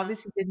mean, they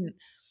obviously didn't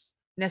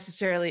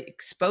necessarily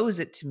expose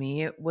it to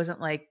me. It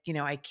wasn't like,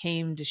 I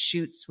came to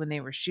shoots when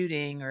they were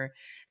shooting or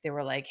they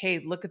were like, hey,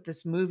 look at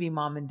this movie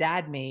mom and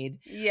dad made.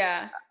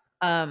 Yeah.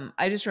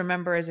 I just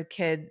remember as a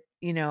kid,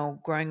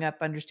 growing up,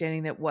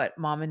 understanding that what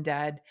mom and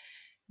dad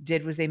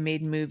did was they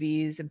made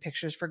movies and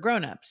pictures for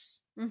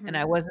grownups, and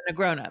I wasn't a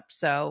grown up,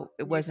 so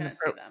it wasn't.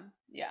 Them.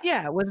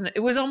 Yeah, it wasn't. It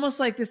was almost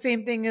like the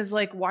same thing as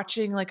like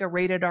watching like a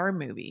rated R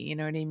movie. You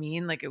know what I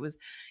mean? Like it was,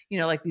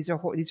 like these are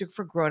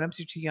for grownups.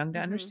 You're too young to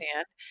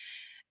understand.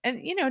 And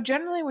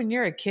generally when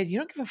you're a kid, you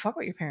don't give a fuck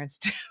what your parents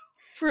do.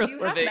 Do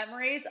you have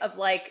memories of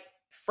like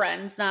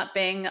friends not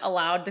being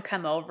allowed to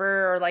come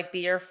over or like be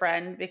your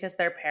friend because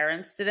their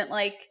parents didn't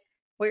like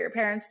what your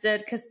parents did?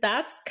 Because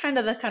that's kind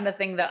of the kind of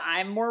thing that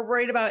I'm more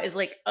worried about is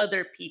like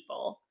other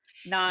people,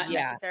 not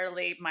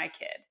necessarily my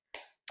kid.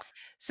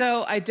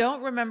 So I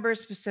don't remember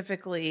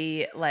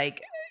specifically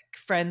like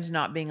friends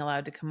not being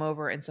allowed to come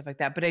over and stuff like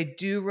that, but I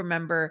do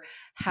remember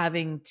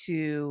having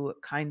to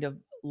kind of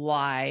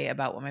lie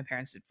about what my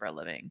parents did for a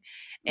living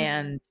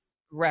and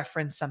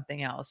reference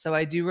something else. So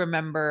I do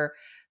remember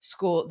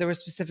school. There was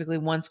specifically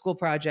one school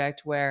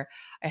project where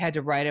I had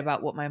to write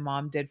about what my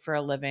mom did for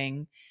a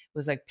living. It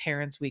was like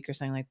Parents Week or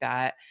something like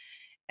that.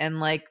 And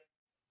like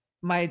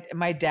my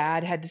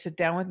dad had to sit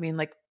down with me and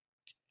like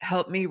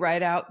help me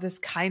write out this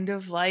kind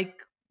of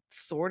like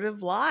sort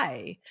of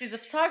lie. She's a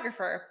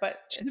photographer, but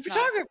she's a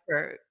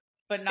photographer,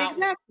 but not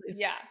exactly.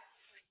 Yeah.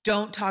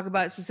 Don't talk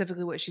about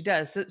specifically what she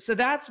does. So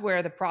that's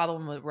where the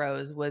problem with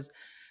Rose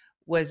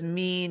was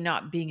me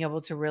not being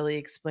able to really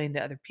explain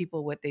to other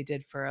people what they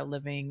did for a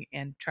living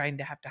and trying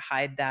to have to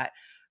hide that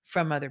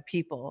from other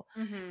people.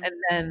 And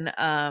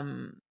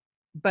then,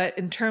 but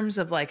in terms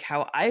of like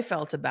how I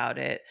felt about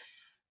it,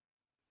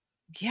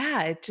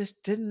 yeah,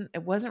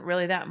 it wasn't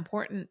really that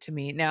important to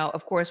me. Now,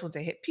 of course, once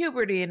I hit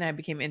puberty and I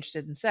became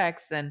interested in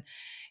sex, then,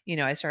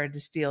 I started to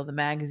steal the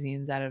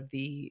magazines out of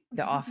the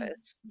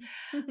office.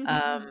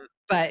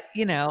 But,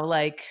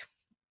 like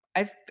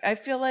I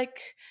feel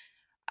like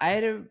I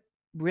had a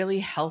really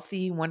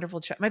healthy,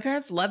 wonderful my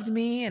parents loved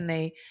me, and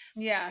they,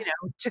 Yeah.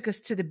 took us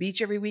to the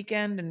beach every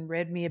weekend and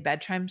read me a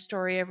bedtime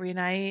story every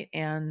night,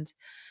 and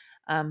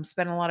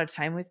spent a lot of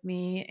time with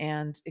me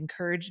and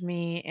encouraged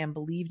me and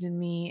believed in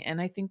me.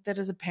 And I think that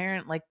as a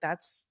parent, like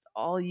that's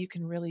all you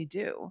can really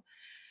do.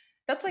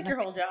 That's like And I your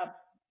think, whole job.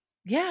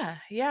 yeah,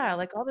 yeah, Yeah.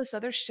 like all this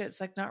other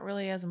shit's like not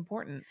really as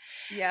important.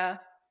 Yeah.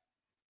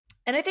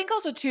 And I think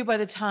also too, by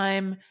the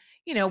time,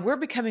 we're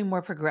becoming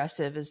more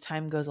progressive as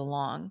time goes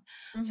along.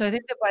 So I Hmm.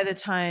 think that by the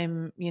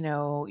time,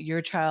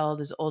 your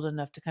child is old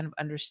enough to kind of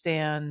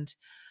understand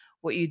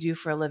what you do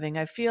for a living,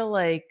 I feel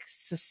like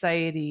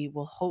society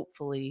will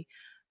hopefully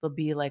there'll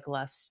be like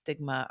less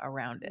stigma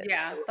around it.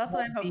 Yeah. So it That's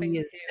what I'm won't be hoping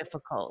as too.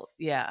 difficult.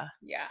 Yeah.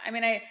 Yeah. I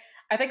mean,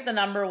 I think the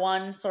number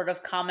one sort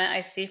of comment I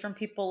see from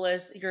people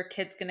is your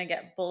kid's going to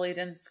get bullied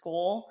in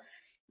school.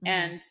 Mhm.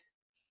 And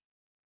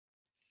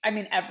I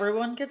mean,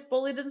 everyone gets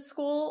bullied in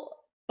school,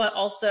 but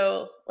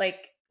also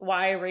like,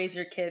 why raise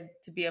your kid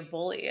to be a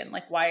bully and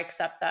like, why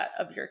accept that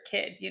of your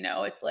kid?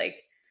 It's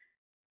like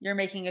you're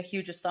making a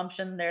huge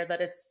assumption there that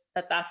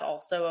that's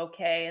also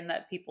okay and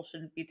that people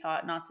shouldn't be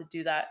taught not to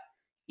do that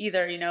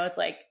either. It's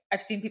like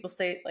I've seen people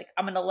say like,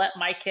 I'm going to let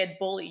my kid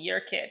bully your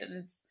kid. And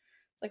it's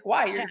like,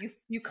 why?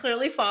 You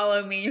clearly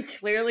follow me. You're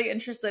clearly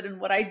interested in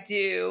what I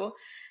do.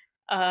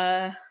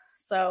 Uh,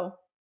 so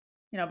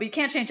but you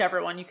can't change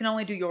everyone. You can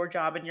only do your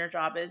job, and your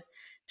job is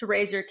to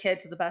raise your kid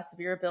to the best of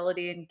your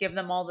ability and give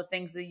them all the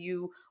things that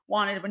you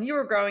wanted when you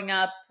were growing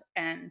up.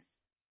 And,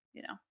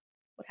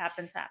 what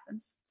happens,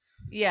 happens.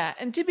 Yeah.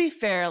 And to be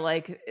fair,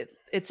 like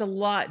it's a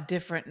lot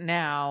different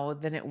now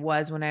than it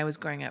was when I was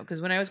growing up.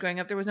 Because when I was growing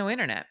up, there was no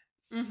internet.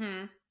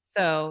 Mm-hmm.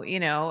 So,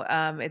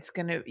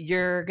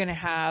 you're going to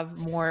have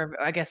more,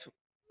 I guess,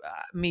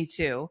 me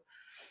too.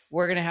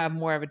 We're going to have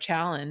more of a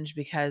challenge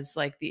because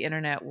like the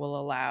internet will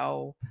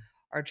allow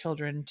our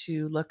children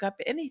to look up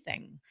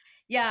anything.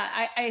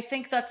 Yeah, I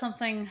think that's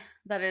something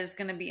that is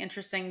going to be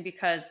interesting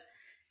because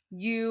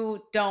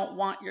you don't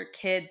want your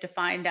kid to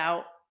find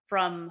out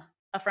from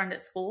a friend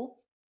at school.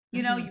 Hmm.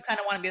 You kind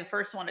of want to be the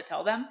first one to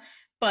tell them.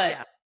 But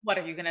Yeah. what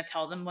are you going to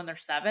tell them when they're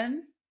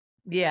 7?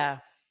 Yeah.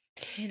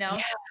 You Yeah.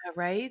 know?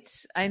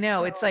 Right. I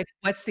know. It's So, like,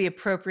 what's the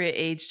appropriate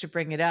age to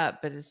bring it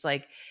up? But it's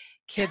like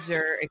kids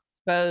are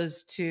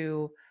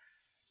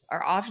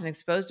often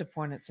exposed to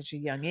porn at such a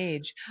young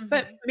age.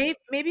 But mhm.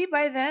 maybe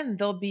by then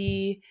there'll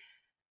be,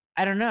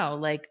 I don't know,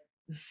 like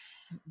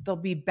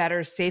there'll be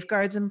better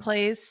safeguards in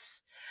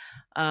place.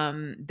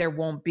 There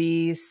won't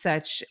be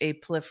such a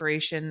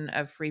proliferation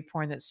of free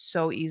porn that's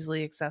so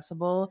easily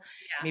accessible.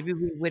 Yeah. Maybe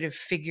we would have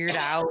figured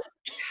out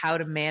how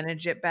to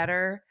manage it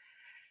better.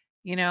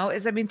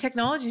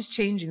 Technology is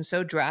changing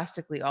so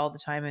drastically all the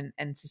time,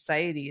 and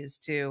society is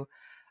too.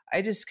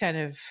 I just kind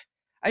of,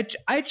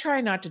 I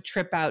try not to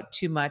trip out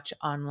too much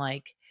on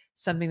like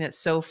something that's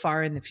so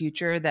far in the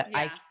future that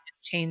I Yeah. can't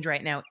change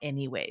right now,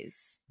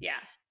 anyways. Yeah.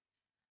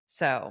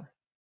 So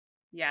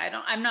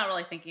Yeah, I'm not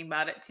really thinking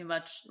about it too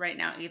much right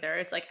now either.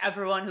 It's like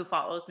everyone who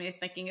follows me is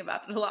thinking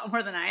about it a lot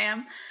more than I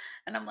am.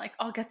 And I'm like,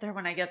 I'll get there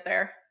when I get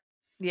there.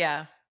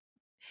 yeah.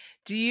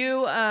 Do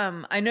you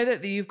I know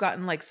that you've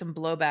gotten like some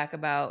blowback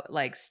about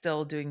like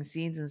still doing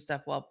scenes and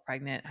stuff while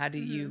pregnant. How do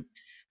Hmm. you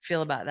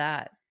feel about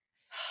that?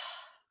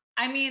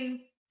 I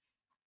mean,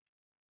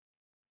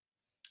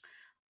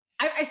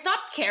 I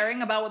stopped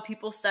caring about what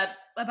people said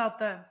about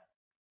the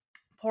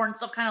porn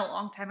stuff kind of a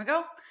long time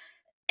ago.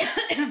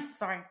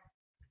 Sorry.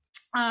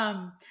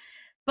 Um,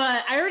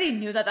 but I already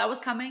knew that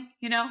was coming,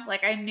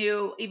 like I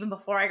knew even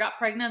before I got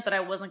pregnant that I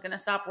wasn't going to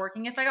stop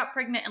working if I got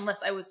pregnant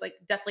unless I was like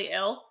deathly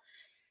ill.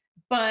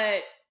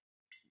 But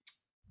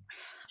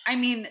I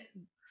mean,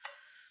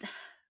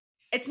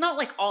 it's not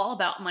like all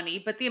about money,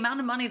 but the amount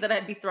of money that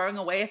I'd be throwing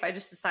away if I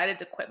just decided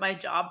to quit my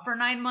job for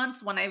 9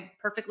 months when I'm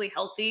perfectly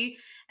healthy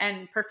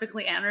and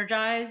perfectly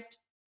energized,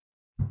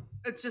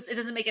 it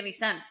doesn't make any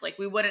sense. Like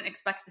we wouldn't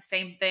expect the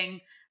same thing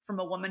from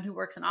a woman who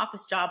works an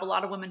office job. A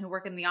lot of women who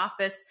work in the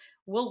office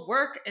will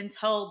work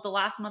until the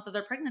last month of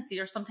their pregnancy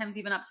or sometimes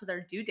even up to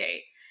their due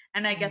date.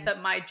 And I get Mhm.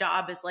 that my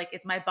job is like,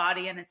 it's my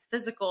body and it's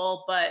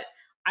physical, but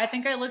I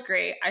think I look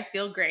great. I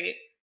feel great.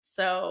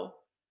 So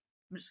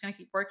I'm just going to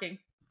keep working.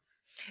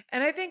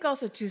 And I think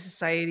also too,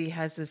 society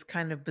has this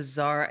kind of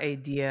bizarre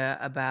idea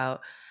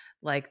about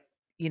like,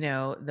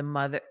 the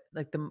mother,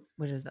 like the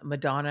what is that,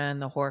 Madonna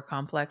and the whore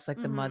complex, like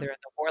the Mm-hmm. mother and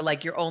the whore,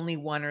 like you're only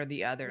one or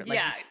the other.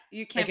 Yeah,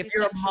 you Like can't if be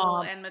you're a sexual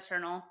mom, and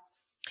maternal.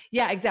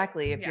 yeah,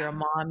 exactly. If you're Yeah.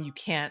 a mom, you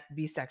can't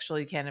be sexual,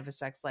 you can't have a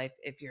sex life.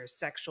 If you're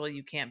sexual,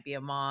 you can't be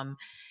a mom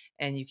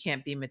and you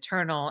can't be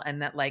maternal,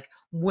 and that like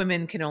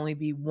women can only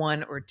be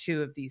one or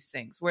two of these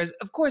things. Whereas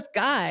of course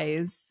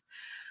guys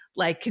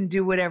like can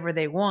do whatever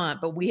they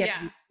want, but we have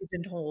to Yeah. be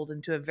pigeonholed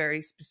into a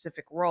very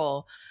specific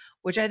role,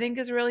 which I think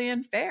is really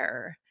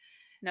unfair.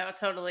 No,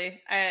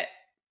 totally.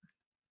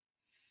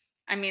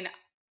 I mean,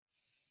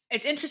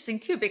 it's interesting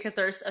too, because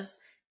there's a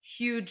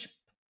huge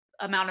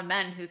amount of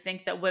men who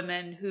think that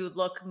women who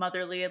look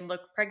motherly and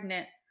look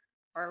pregnant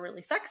are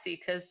really sexy.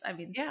 Cause I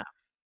mean, Yeah.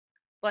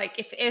 like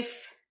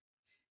if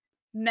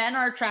men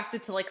are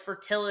attracted to like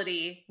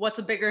fertility, what's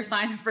a bigger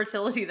sign of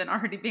fertility than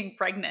already being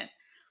pregnant?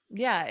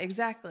 Yeah,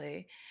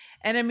 exactly.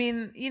 And I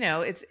mean,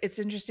 it's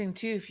interesting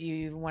too if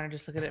you want to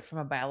just look at it from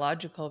a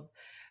biological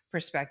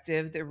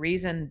perspective. The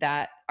reason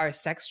that our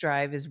sex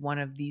drive is one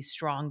of the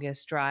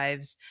strongest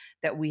drives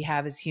that we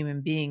have as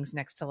human beings,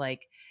 next to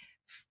like,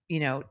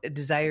 a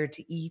desire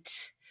to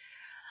eat.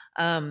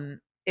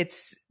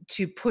 It's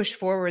to push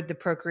forward the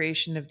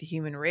procreation of the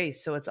human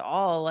race. So it's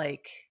all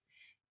like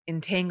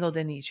entangled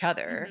in each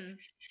other.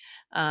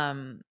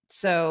 Mm-hmm.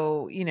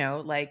 So,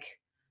 like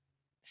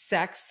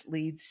sex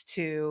leads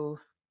to,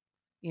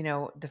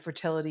 the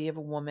fertility of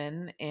a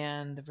woman,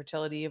 and the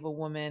fertility of a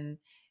woman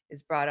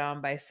is brought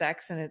on by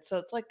sex. And it's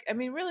like, I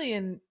mean, really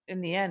in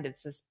the end,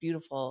 it's this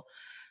beautiful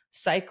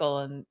cycle.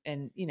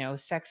 And,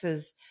 sex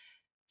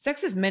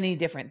is many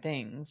different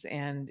things.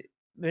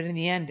 But in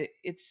the end,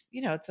 it's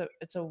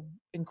a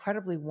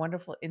incredibly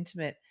wonderful,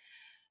 intimate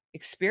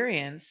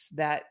experience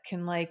that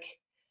can like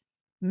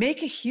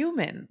make a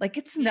human. Like,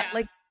 it's not Yeah.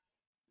 like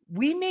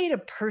we made a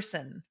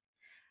person.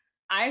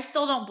 I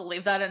still don't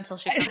believe that until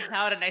she comes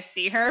out and I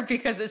see her,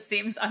 because it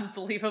seems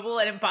unbelievable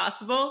and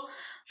impossible.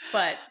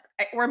 But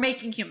we're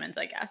making humans,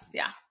 I guess.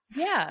 Yeah.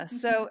 Yeah.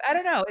 So I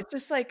don't know. It's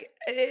just like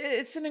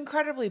it's an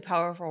incredibly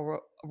powerful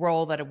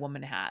role that a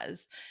woman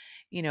has,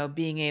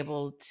 being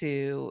able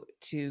to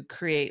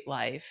create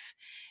life.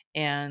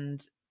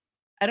 And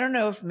I don't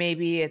know if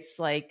maybe it's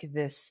like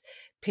this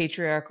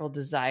patriarchal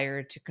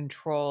desire to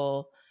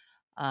control,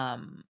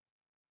 um,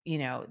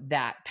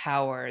 that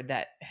power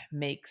that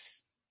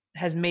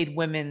has made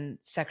women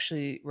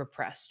sexually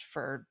repressed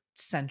for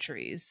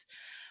centuries.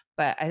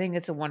 But I think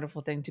it's a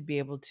wonderful thing to be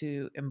able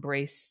to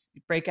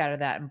break out of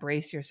that,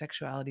 embrace your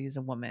sexuality as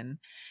a woman,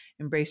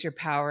 embrace your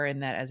power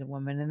in that as a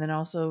woman, and then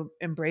also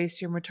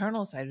embrace your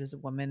maternal side as a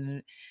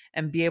woman,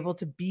 and be able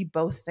to be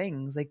both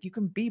things. Like, you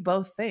can be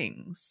both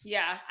things.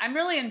 Yeah. I'm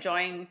really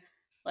enjoying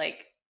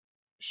like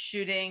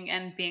shooting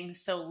and being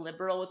so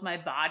liberal with my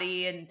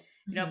body. And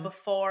Mhm.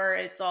 before,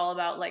 it's all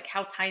about like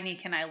how tiny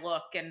can I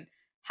look, and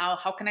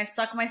how can I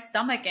suck my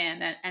stomach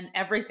in, and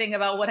everything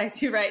about what I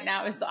do right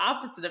now is the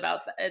opposite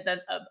about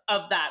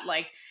of that.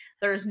 Like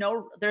there's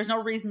no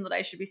reason that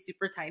I should be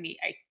super tiny.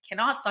 I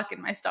cannot suck in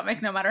my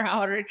stomach no matter how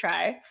hard I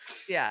try.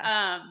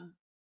 Yeah.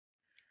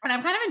 And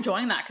I'm kind of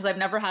enjoying that, because I've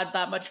never had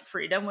that much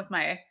freedom with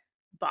my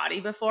body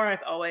before.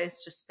 I've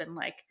always just been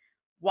like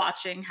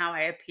watching how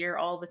I appear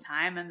all the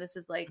time, and this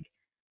is like,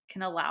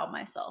 can allow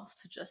myself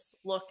to just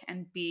look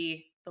and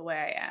be the way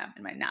I am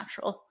in my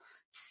natural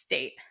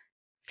state.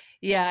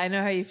 Yeah, I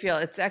know how you feel.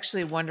 It's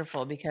actually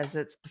wonderful because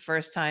it's the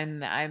first time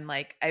that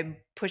I'm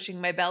pushing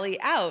my belly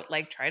out,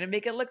 like trying to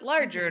make it look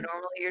larger. Mm-hmm.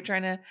 Normally you're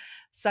trying to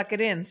suck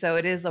it in. So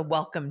it is a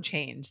welcome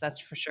change, that's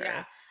for Yeah.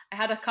 sure. I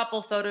had a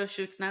couple photo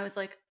shoots and I was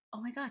like,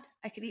 oh my God,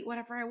 I could eat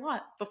whatever I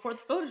want before the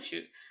photo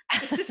shoot.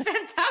 This is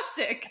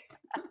fantastic.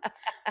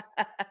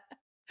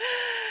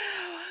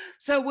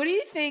 So what do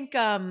you think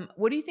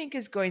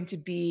is going to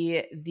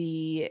be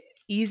the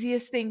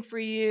easiest thing for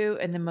you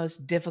and the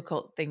most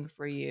difficult thing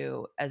for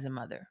you as a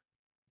mother?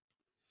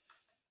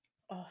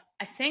 Oh,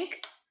 I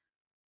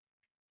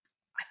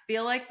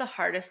feel like the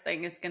hardest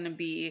thing is going to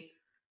be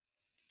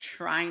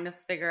trying to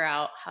figure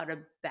out how to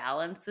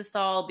balance this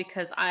all,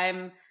 because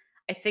I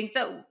think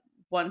that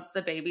once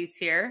the baby's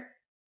here,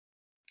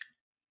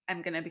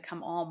 I'm going to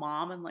become all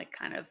mom and like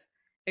kind of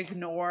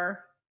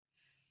ignore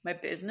my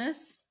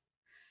business,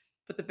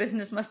 but the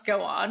business must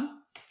go on.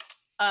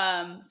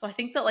 So I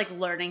think that like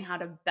learning how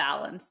to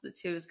balance the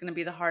two is going to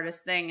be the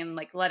hardest thing, and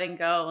like letting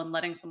go and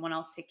letting someone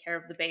else take care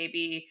of the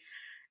baby.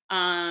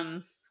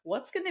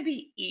 What's going to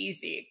be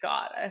easy?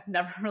 God, I've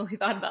never really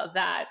thought about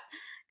that,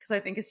 because I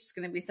think it's just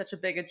going to be such a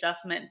big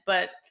adjustment.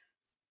 But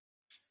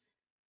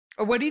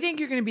Or what do you think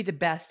you're going to be the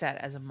best at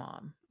as a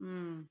mom?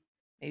 mm,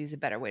 Maybe is a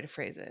better way to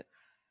phrase it.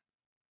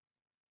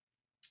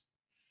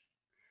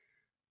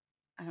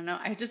 I don't know.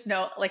 I just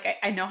know, like,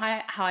 I know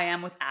how I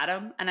am with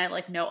Adam, and I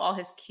like know all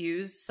his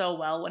cues so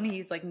well when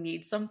he's like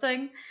needs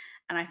something.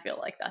 And I feel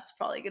like that's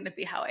probably going to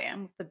be how I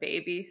am with the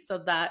baby. So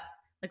that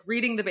like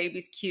reading the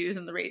baby's cues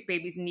and the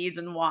baby's needs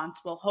and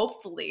wants will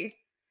hopefully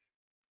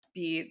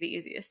be the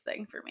easiest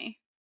thing for me.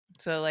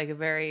 So like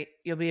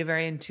you'll be a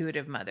very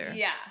intuitive mother.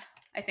 Yeah,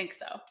 I think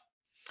so.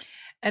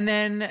 And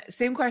then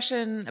same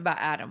question about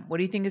Adam. What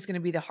do you think is going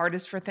to be the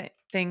hardest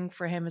thing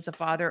for him as a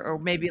father? Or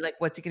maybe like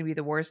what's he going to be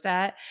the worst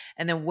at?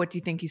 And then what do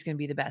you think he's going to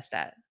be the best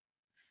at?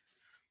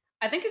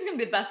 I think he's going to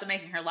be the best at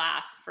making her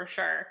laugh for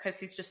sure, because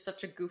he's just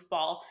such a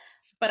goofball.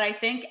 But I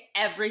think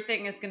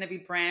everything is going to be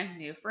brand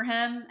new for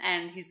him,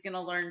 and he's going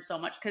to learn so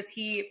much, because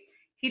he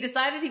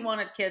decided he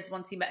wanted kids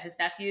once he met his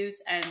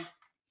nephews, and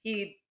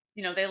they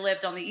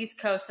lived on the East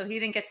Coast, so he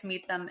didn't get to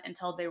meet them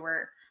until they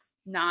were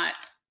not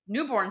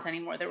newborns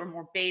anymore. They were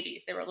more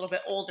babies. They were a little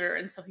bit older.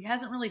 And so he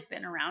hasn't really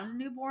been around a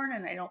newborn.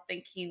 And I don't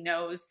think he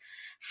knows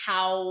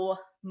how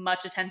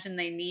much attention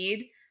they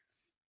need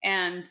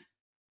and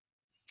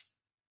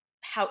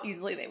how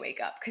easily they wake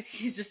up, because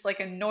he's just like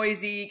a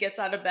noisy, gets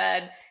out of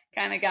bed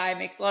kind of guy,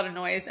 makes a lot of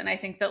noise. And I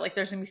think that like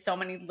there's gonna be so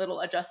many little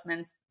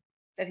adjustments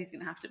that he's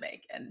gonna have to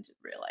make and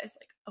realize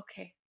like,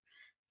 okay,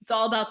 it's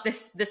all about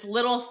this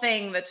little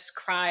thing that just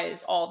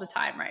cries all the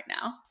time right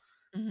now.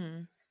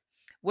 Mm-hmm.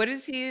 What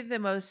is he the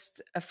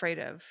most afraid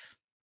of?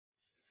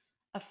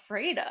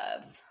 Afraid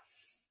of?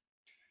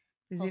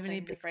 Is He's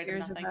even afraid of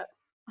nothing. About-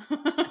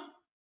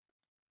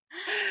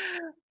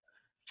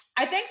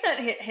 I think that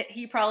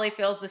he probably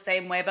feels the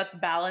same way about the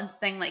balance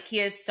thing. Like he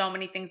has so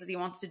many things that he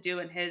wants to do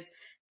in his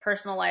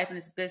personal life and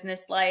his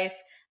business life,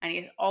 and he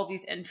has all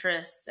these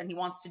interests and he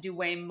wants to do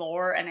way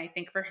more. And I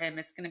think for him,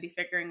 it's going to be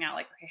figuring out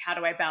like, okay, how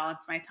do I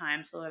balance my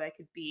time so that I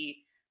could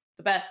be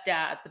the best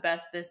dad, the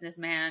best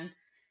businessman,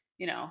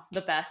 you know,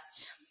 the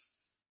best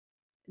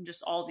in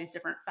just all these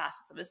different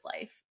facets of his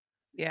life.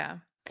 Yeah.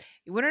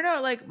 You want to know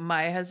what, like,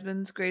 my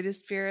husband's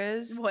greatest fear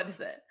is? What is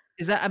it?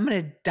 Is that I'm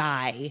going to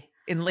die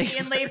in labor.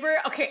 In labor?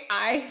 Okay,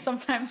 I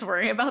sometimes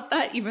worry about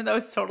that, even though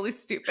it's totally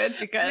stupid,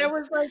 because I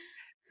was like,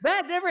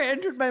 that never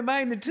entered my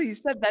mind until you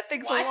said that.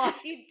 Thanks a lot. Why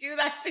did he do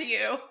that to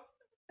you?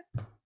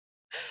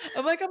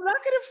 I'm like, I'm not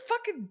gonna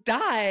fucking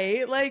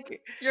die.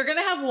 Like, you're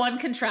gonna have one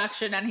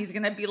contraction and he's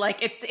gonna be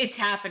like, it's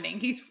happening.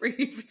 He's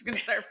gonna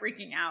start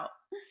freaking out.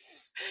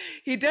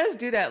 He does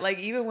do that. Like,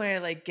 even when I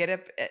like get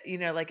up, you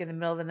know, like in the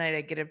middle of the night,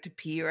 I get up to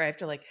pee, or I have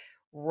to like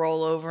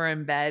roll over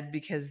in bed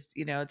because,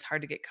 you know, it's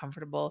hard to get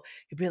comfortable.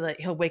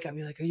 He'll wake up and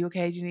be like, are you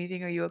okay? Do you need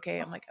anything? Are you okay?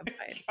 I'm like, I'm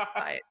fine. I'm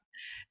fine.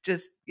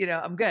 Just, you know,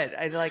 I'm good.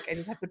 I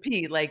just have to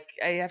pee. Like,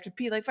 I have to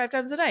pee like 5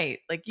 times a night.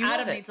 Like,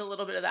 Adam needs a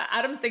little bit of that.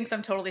 Adam thinks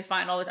I'm totally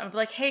fine all the time. I'm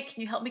like, hey,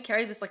 can you help me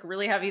carry this like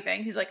really heavy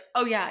thing? He's like,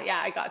 oh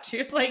yeah, I got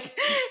you. Like,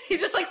 he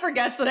just like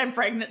forgets that I'm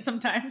pregnant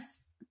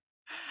sometimes.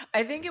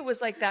 I think it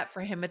was like that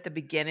for him at the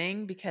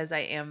beginning because I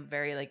am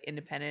very like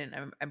independent.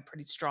 I'm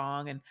pretty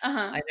strong, and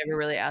I never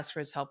really asked for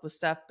his help with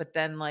stuff. But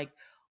then like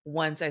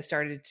once I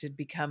started to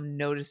become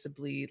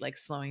noticeably like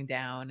slowing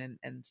down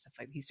and stuff,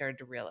 like he started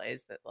to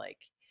realize that like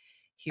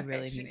he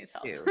really needs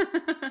help.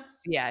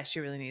 Yeah, she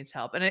really needs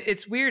help. And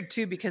it's weird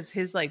too because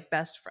his like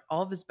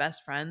all of his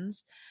best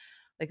friends,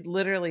 like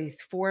literally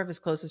 4 of his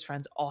closest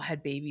friends all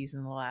had babies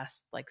in the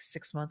last like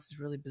 6 months. Is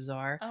really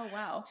bizarre. Oh,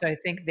 wow. So I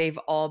think they've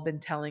all been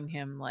telling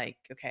him like,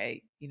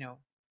 okay, you know,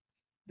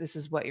 this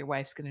is what your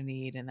wife's going to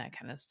need and that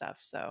kind of stuff.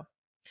 So,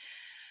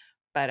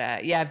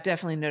 but yeah, I've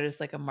definitely noticed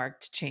like a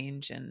marked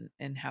change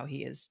in how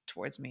he is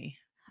towards me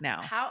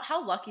now.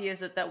 How lucky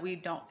is it that we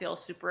don't feel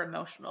super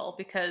emotional?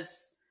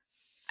 Because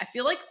I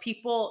feel like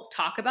people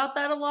talk about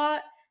that a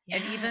lot. Yeah.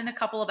 And even a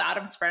couple of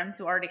Adam's friends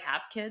who already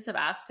have kids have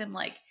asked him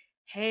like,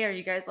 hey, are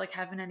you guys like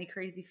having any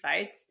crazy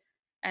fights?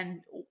 And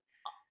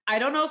I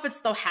don't know if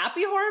it's the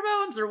happy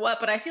hormones or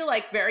what, but I feel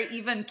like very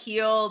even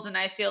keeled. And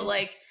I feel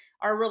like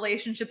our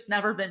relationship's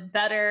never been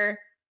better.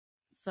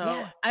 So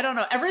yeah. I don't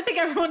know. Everything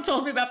everyone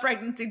told me about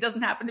pregnancy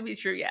doesn't happen to be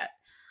true yet.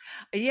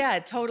 Yeah,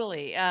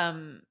 totally.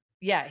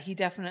 Yeah, he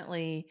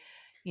definitely,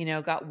 you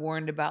know, got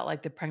warned about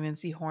like the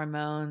pregnancy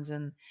hormones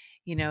and,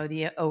 you know,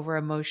 the over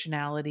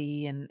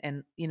emotionality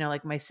and, you know,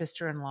 like my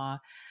sister-in-law,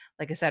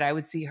 like I said, I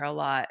would see her a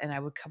lot and I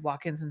would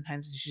walk in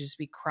sometimes and she'd just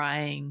be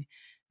crying.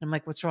 And I'm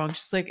like, what's wrong?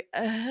 She's like,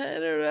 I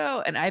don't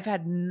know. And I've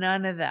had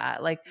none of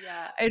that. Like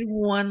I had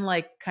one,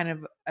 like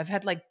I've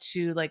had like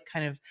 2, like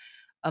kind of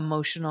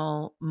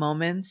emotional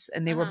moments.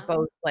 And they were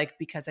both like,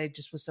 because I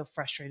just was so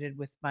frustrated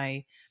with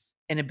my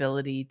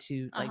inability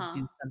to like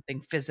do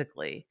something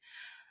physically.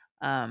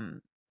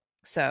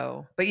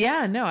 So, but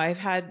yeah, no, I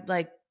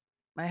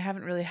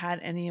haven't really had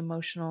any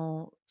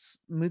emotional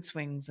mood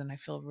swings and I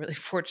feel really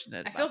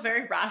fortunate. I feel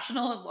very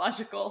rational and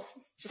logical.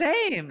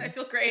 Same. I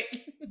feel great.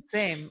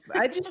 Same.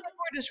 I just think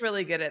we're just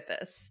really good at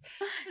this.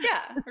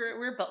 Yeah,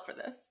 we're built for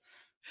this.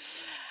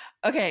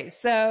 Okay,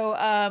 so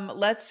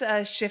let's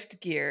shift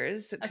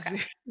gears because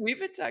we've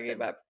been talking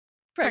about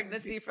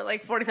pregnancy for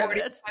like 45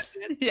 minutes.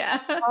 Yeah.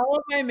 All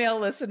of my male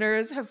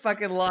listeners have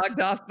fucking logged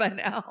off by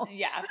now.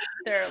 Yeah.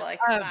 They're like,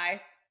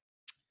 bye.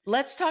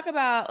 Let's talk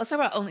about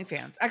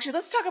OnlyFans. Actually,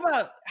 let's talk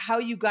about how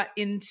you got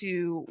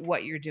into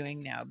what you're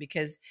doing now,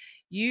 because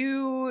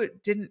you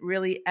didn't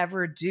really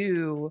ever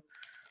do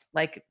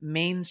like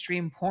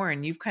mainstream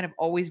porn. You've kind of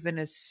always been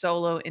a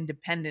solo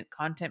independent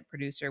content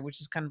producer,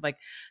 which is kind of like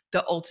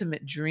the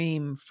ultimate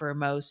dream for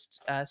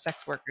most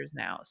sex workers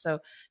now. So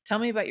tell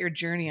me about your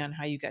journey on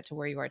how you got to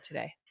where you are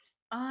today.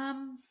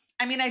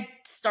 I mean, I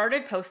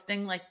started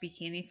posting like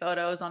bikini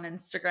photos on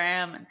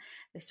Instagram and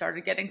they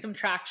started getting some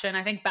traction.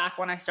 I think back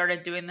when I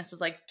started doing this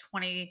was like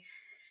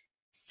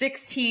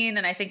 2016.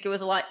 And I think it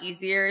was a lot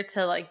easier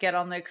to like get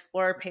on the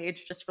Explore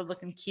page just for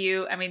looking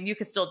cute. I mean, you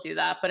could still do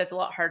that, but it's a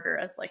lot harder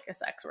as like a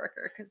sex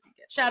worker because you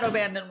get shadow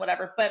banned and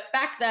whatever. But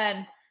back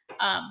then,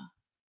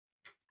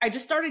 I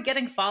just started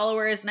getting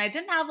followers and I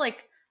didn't have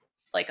like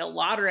a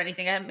lot or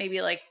anything. I had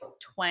maybe like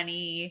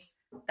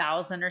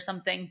 20,000 or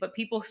something, but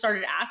people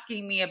started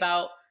asking me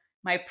about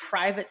my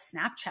private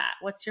Snapchat.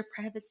 What's your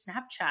private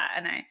Snapchat?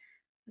 And I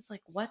was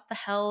like, what the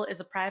hell is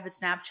a private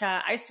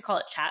Snapchat? I used to call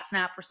it Chat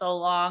Snap for so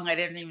long. I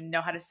didn't even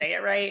know how to say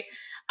it right.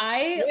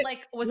 I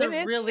like was a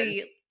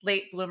really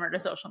late bloomer to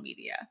social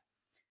media.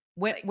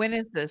 When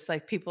is this?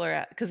 Like people are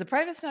at, because the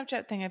private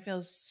Snapchat thing I feel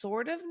is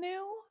sort of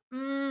new.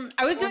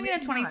 I was doing it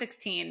in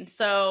 2016.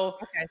 So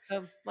okay,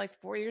 so like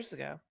 4 years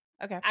ago.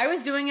 Okay. I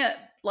was doing it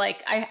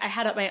like I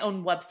had my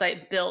own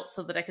website built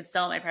so that I could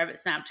sell my private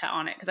Snapchat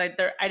on it because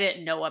I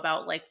didn't know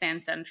about like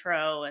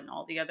FanCentro and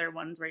all the other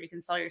ones where you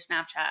can sell your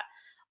Snapchat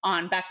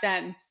on back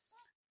then.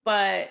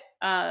 But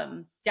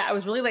yeah, I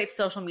was really late to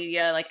social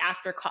media. Like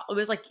after it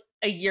was like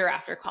a year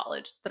after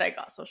college that I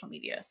got social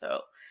media.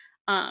 So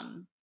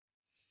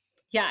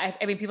yeah,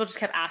 I mean, people just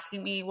kept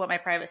asking me what my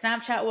private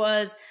Snapchat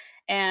was,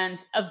 and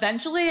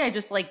eventually I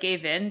just like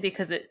gave in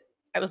because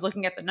I was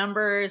looking at the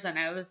numbers and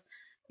I was,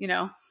 you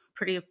know,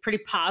 pretty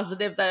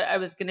positive that I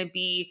was going to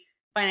be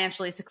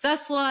financially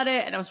successful at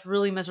it, and I was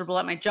really miserable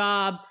at my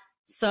job.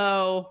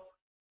 So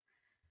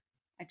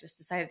I just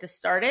decided to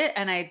start it,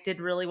 and I did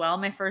really well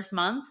my first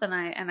month, and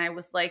I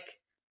was like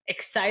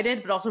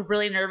excited but also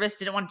really nervous,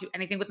 didn't want to do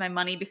anything with my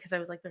money because I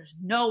was like, there's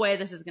no way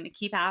this is going to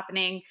keep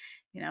happening,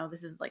 you know,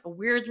 this is like a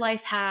weird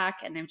life hack,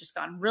 and I've just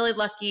gotten really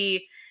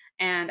lucky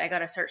and I got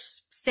to start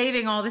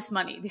saving all this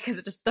money because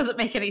it just doesn't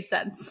make any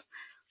sense.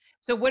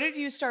 So what did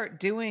you start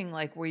doing?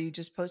 Like, were you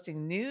just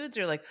posting nudes,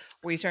 or like,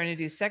 were you starting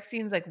to do sex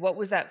scenes? Like, what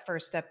was that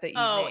first step that you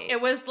made? It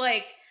was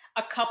like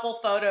a couple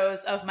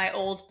photos of my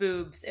old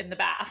boobs in the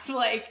bath,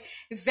 like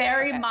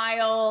very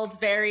mild,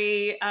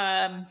 very,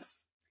 I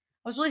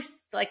was really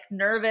like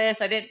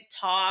nervous. I didn't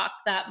talk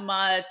that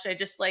much. I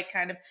just like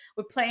kind of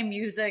would play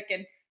music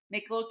and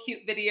make little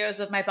cute videos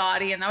of my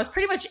body. And that was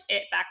pretty much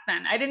it back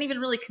then. I didn't even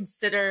really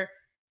consider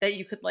that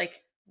you could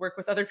like work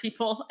with other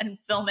people and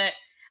film it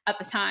at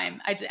the time.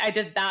 I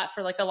did that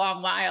for like a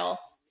long while.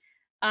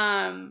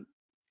 And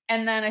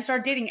then I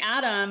started dating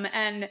Adam,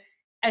 and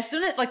as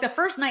soon as like the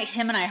first night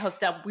him and I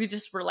hooked up, we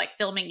just were like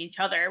filming each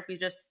other. We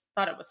just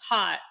thought it was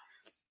hot.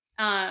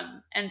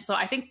 And so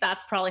I think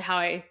that's probably how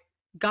I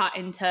got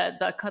into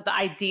the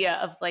idea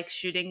of like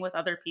shooting with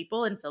other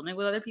people and filming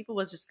with other people,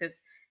 was just because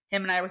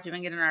him and I were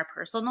doing it in our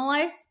personal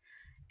life.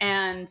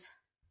 And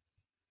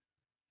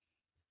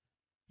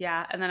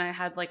yeah, and then I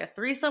had like a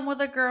threesome with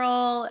a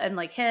girl and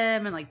like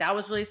him, and like that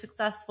was really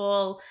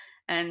successful,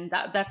 and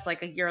that's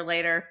like a year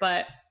later.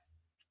 But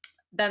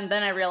then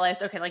I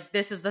realized, okay, like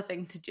this is the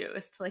thing to do,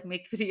 is to like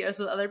make videos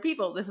with other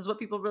people. This is what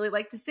people really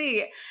like to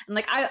see. And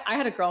like I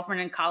had a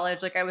girlfriend in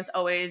college. Like I was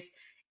always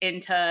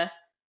into,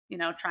 you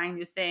know, trying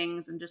new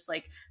things, and just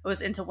like I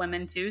was into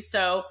women too.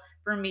 So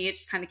for me, it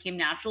just kind of came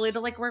naturally to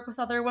like work with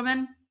other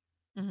women.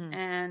 Mm-hmm.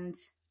 And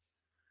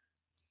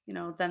you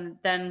know,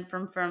 then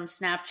from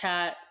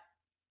Snapchat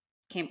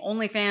came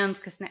OnlyFans,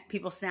 because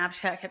people's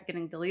Snapchat kept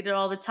getting deleted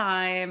all the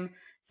time.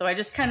 So I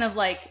just kind of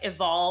like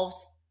evolved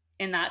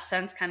in that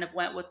sense, kind of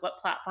went with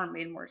what platform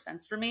made more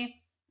sense for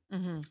me.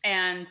 Mm-hmm.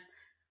 And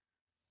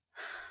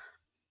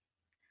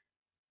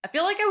I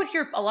feel like I would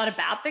hear a lot of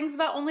bad things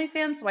about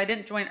OnlyFans, so I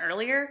didn't join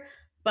earlier,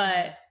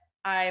 but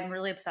I'm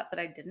really upset that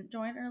I didn't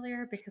join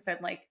earlier, because I'm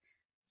like,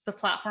 the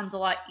platform's a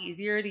lot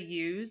easier to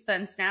use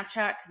than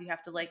Snapchat, because you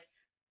have to like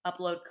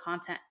upload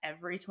content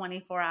every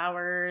 24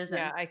 hours.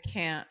 Yeah, I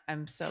can't.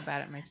 I'm so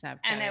bad at my Snapchat.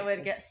 And I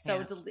would get I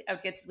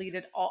would get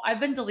deleted I've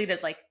been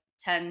deleted like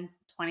 10,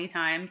 20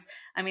 times.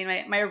 I mean,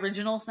 my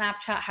original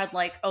Snapchat had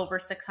like over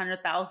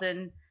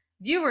 600,000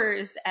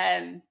 viewers.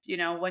 And, you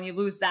know, when you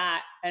lose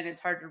that and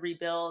it's hard to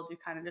rebuild, you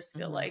kind of just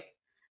feel like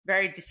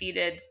very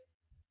defeated.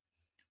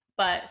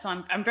 But so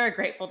I'm very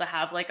grateful to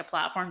have like a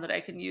platform that I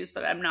can use,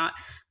 that I'm not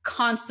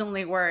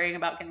constantly worrying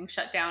about getting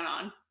shut down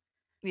on.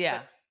 Yeah.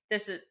 But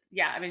this is,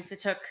 I mean, if it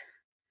took,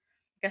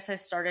 I guess I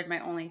started my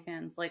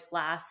OnlyFans like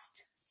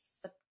last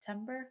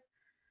September.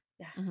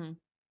 Yeah. Mm-hmm.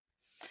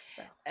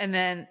 So.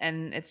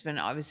 And it's been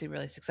obviously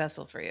really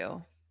successful for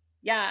you.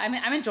 Yeah. I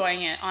mean, I'm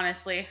enjoying it,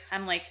 honestly.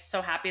 I'm like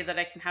so happy that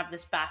I can have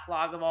this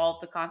backlog of all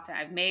of the content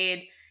I've made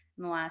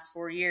in the last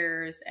 4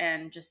 years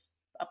and just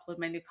upload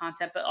my new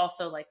content, but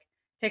also like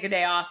take a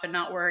day off and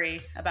not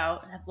worry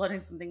about uploading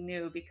something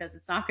new, because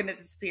it's not going to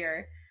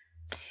disappear.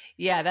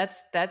 Yeah,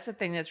 that's the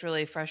thing that's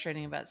really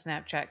frustrating about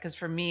Snapchat. Because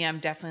for me, I'm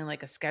definitely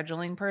like a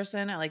scheduling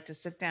person. I like to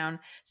sit down,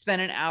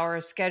 spend an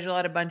hour, schedule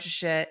out a bunch of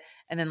shit,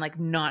 and then like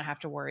not have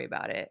to worry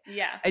about it.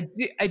 Yeah,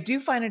 I do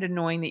find it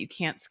annoying that you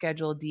can't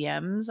schedule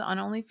DMs on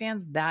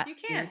OnlyFans. That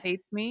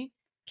irritates me.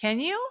 Can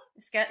you?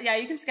 Yeah,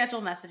 you can schedule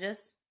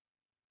messages.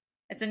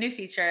 It's a new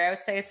feature. I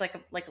would say it's like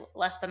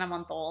less than a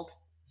month old.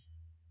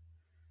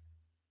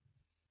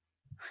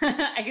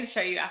 I can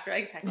show you after.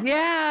 I can text you.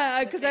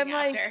 Yeah, because I'm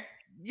like.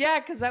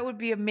 Yeah, because that would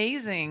be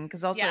amazing.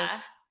 Because also,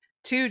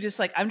 too, just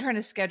like I'm trying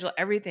to schedule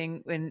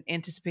everything in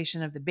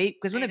anticipation of the baby.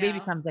 Because when the baby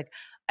comes, like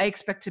I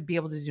expect to be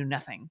able to do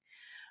nothing.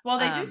 Well,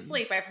 they do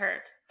sleep, I've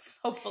heard.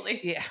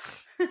 Hopefully. Yeah.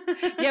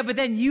 Yeah, but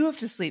then you have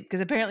to sleep,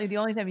 because apparently the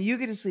only time you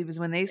get to sleep is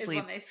when they sleep.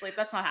 When they sleep.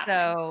 That's not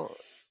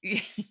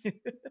happening. So,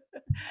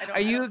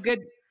 are you a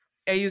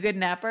good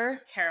napper?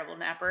 Terrible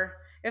napper.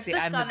 If See, the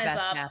I'm the sun is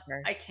best up,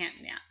 napper. I can't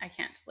nap. I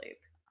can't sleep.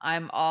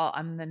 I'm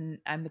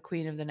the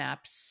queen of the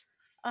naps.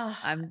 Oh,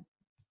 I'm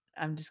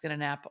just gonna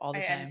nap all the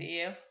I envy time.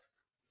 you.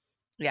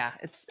 Yeah,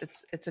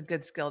 it's a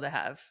good skill to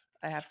have.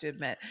 I have to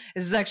admit,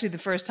 this is actually the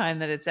first time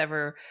that it's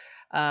ever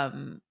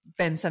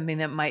been something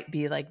that might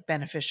be like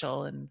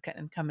beneficial and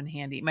come in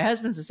handy. My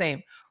husband's the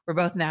same. We're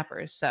both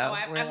nappers, Oh, so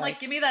we're I'm like,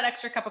 give me that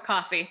extra cup of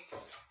coffee.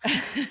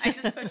 I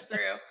just push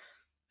through.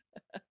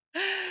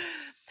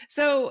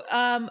 So,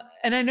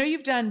 and I know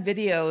you've done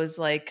videos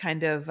like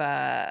kind of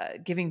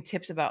giving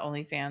tips about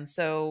OnlyFans.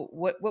 So,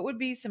 what would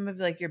be some of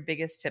like your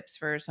biggest tips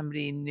for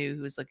somebody new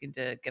who's looking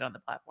to get on the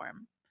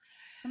platform?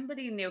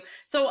 Somebody new.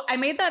 So I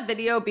made that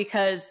video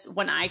because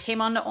when I came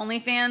onto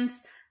OnlyFans,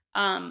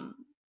 um,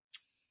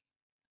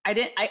 I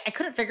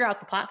couldn't figure out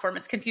the platform.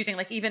 It's confusing.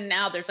 Like even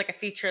now there's like a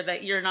feature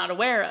that you're not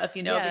aware of,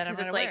 you know, Yeah, that because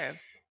I'm not it's like aware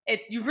of.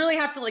 you really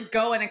have to like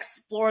go and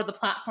explore the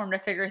platform to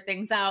figure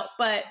things out.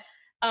 But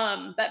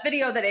that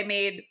video that I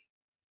made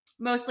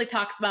mostly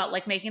talks about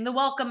like making the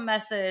welcome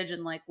message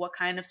and like what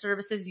kind of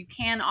services you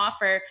can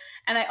offer.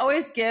 And I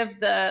always give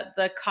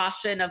the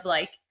caution of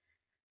like,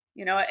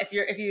 you know, if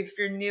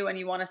you're new and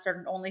you want to start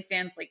an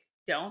OnlyFans, like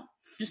don't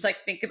just like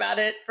think about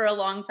it for a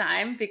long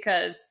time,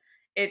 because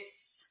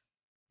it's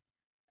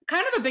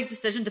kind of a big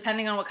decision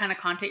depending on what kind of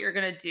content you're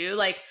going to do.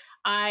 Like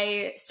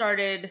I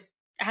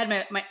had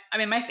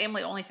my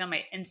family only found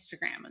my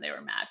Instagram and they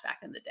were mad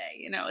back in the day.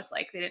 You know, it's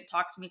like they didn't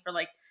talk to me for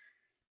like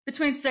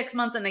between 6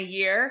 months and a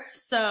year.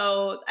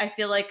 So I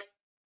feel like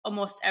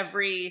almost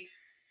every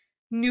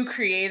new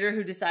creator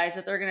who decides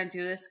that they're going to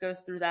do this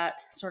goes through that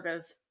sort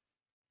of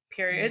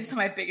period. So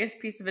my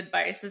biggest piece of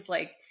advice is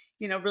like,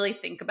 you know, really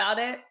think about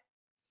it.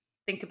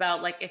 Think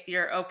about like if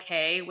you're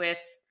okay with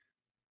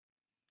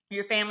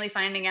your family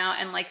finding out,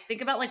 and like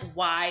think about like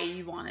why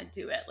you want to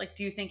do it. Like,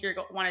 do you think you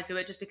want to do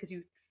it just because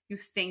you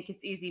think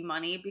it's easy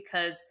money?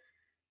 Because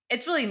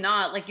it's really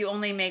not. Like you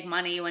only make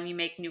money when you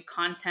make new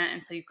content,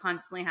 and so you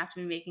constantly have to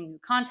be making new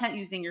content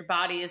using your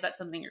body. Is that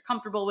something you're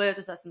comfortable with?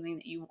 Is that something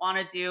that you want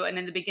to do? And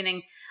in the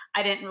beginning,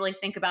 I didn't really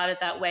think about it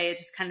that way. It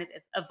just kind of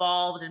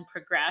evolved and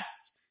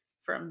progressed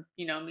from,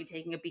 you know, me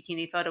taking a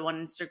bikini photo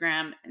on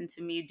Instagram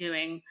into me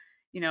doing,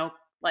 you know,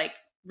 like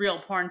real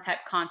porn type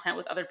content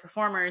with other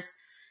performers.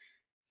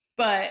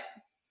 But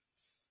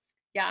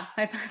yeah,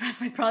 that's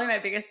probably my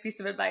biggest piece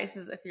of advice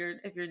is if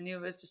you're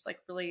new, is just like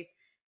really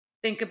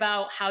think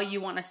about how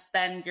you want to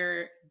spend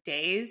your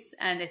days.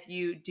 And if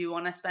you do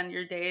want to spend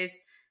your days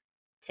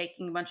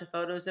taking a bunch of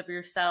photos of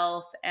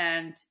yourself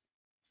and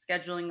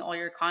scheduling all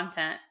your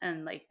content,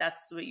 and like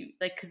that's what you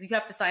like, because you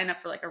have to sign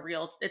up for like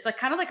it's like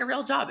kind of like a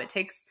real job. It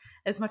takes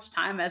as much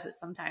time as it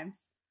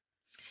sometimes.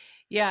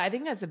 Yeah, I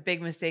think that's a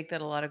big mistake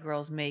that a lot of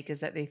girls make, is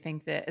that they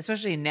think that,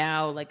 especially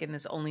now, like in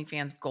this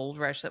OnlyFans gold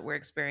rush that we're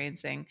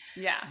experiencing,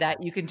 Yeah.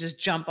 that you can just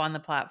jump on the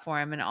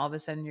platform and all of a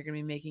sudden you're going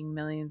to be making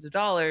millions of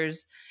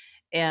dollars.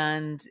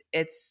 And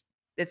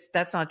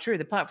that's not true.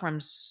 The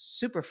platform's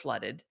super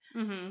flooded.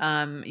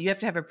 Mm-hmm. You have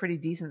to have a pretty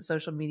decent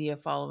social media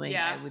following,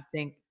 Yeah. I would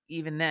think,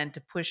 even then, to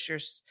push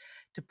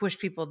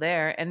people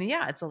there. And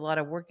yeah, it's a lot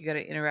of work. You got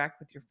to interact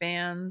with your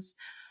fans.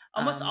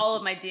 Almost all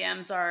of my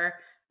DMs are,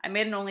 I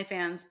made an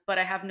OnlyFans, but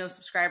I have no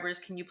subscribers.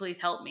 Can you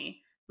please help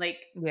me? Like,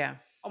 yeah,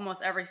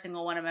 almost every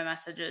single one of my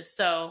messages.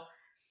 So,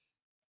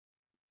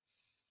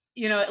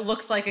 you know, it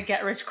looks like a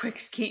get rich quick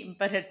scheme,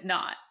 but it's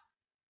not.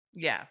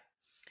 yeah,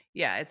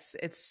 yeah.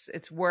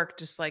 It's work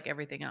just like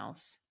everything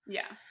else.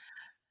 Yeah.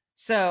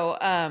 So,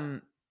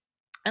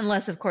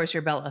 unless of course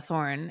you're Bella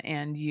Thorne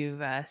and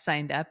you've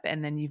signed up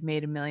and then you've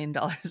made $1 million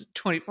in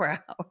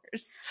 24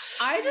 hours.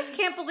 I just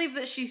can't believe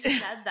that she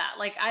said that.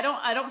 Like, I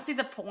don't see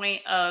the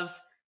point of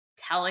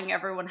telling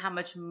everyone how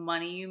much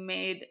money you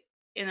made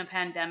in a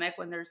pandemic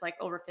when there's like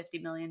over 50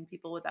 million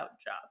people without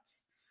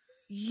jobs.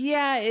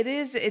 Yeah, it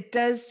is. It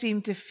does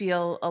seem to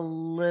feel a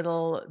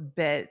little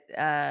bit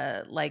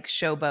like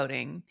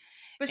showboating.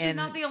 But she's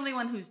not the only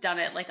one who's done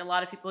it. Like a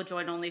lot of people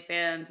join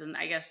OnlyFans, and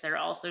I guess they're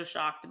also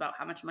shocked about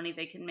how much money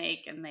they can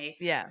make, and they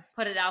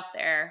put it out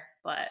there.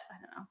 But I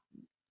don't know.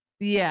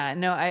 Yeah,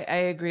 no, I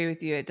agree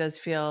with you. It does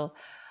feel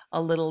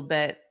a little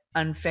bit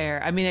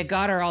unfair. I mean, it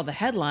got her all the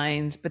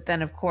headlines, but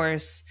then of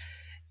course,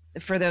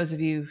 for those of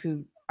you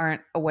who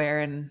aren't aware,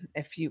 and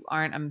if you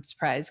aren't, I'm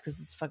surprised because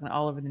it's fucking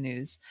all over the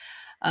news.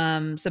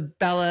 So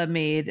Bella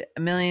made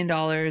 $1 million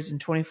in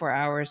 24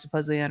 hours,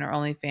 supposedly on her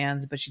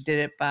OnlyFans, but she did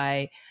it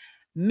by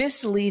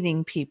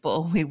misleading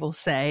people, we will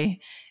say,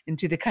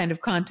 into the kind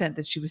of content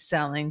that she was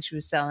selling. She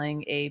was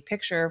selling a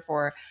picture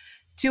for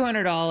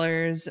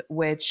 $200,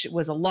 which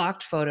was a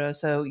locked photo,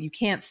 so you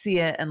can't see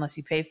it unless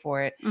you pay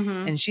for it.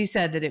 Mm-hmm. And she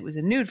said that it was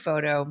a nude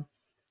photo,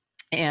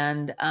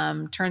 and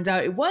turns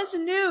out it was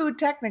nude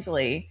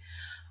technically,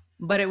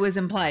 but it was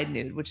implied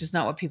nude, which is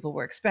not what people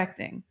were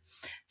expecting.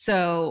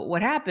 So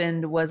what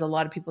happened was a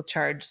lot of people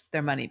charged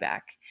their money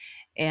back.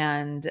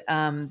 And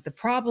the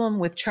problem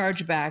with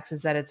chargebacks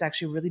is that it's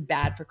actually really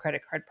bad for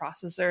credit card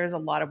processors. A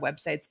lot of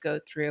websites go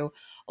through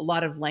a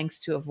lot of lengths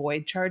to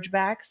avoid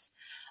chargebacks,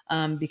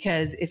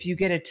 because if you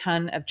get a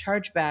ton of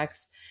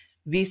chargebacks,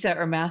 Visa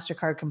or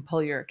MasterCard can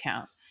pull your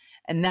account.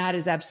 And that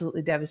is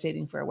absolutely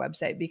devastating for a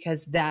website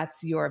because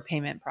that's your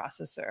payment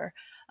processor.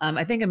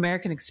 I think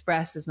American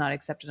Express is not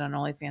accepted on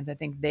OnlyFans. I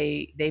think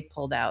they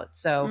pulled out.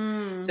 So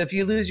if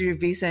you lose your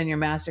Visa and your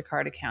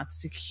MasterCard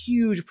accounts, it's a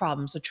huge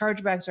problem. So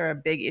chargebacks are a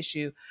big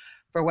issue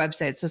for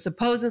websites. So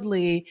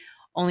supposedly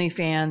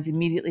OnlyFans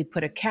immediately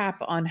put a cap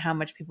on how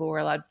much people were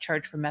allowed to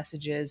charge for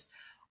messages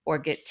or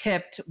get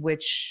tipped,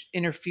 which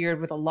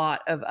interfered with a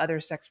lot of other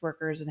sex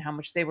workers and how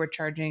much they were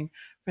charging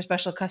for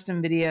special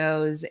custom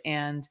videos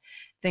and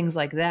things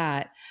like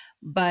that.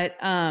 But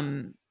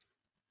I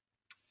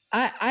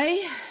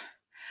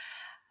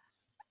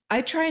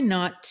try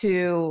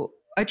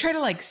to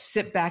like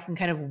sit back and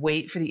kind of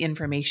wait for the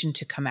information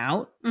to come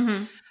out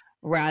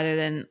rather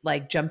than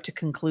like jump to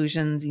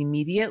conclusions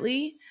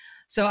immediately.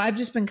 So I've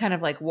just been kind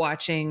of like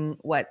watching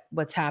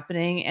what's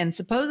happening. And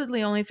supposedly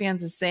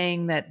OnlyFans is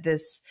saying that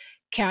this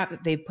cap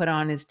that they put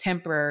on is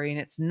temporary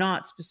and it's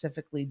not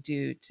specifically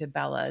due to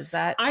Bella. Is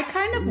that? I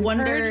kind of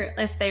wonder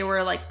if they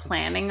were like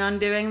planning on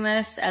doing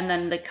this and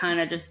then they kind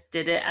of just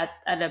did it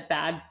at a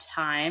bad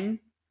time.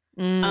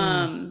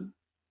 Because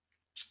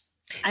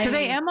I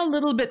am a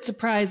little bit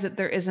surprised that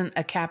there isn't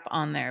a cap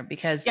on there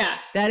because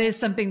that is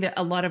something that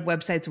a lot of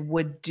websites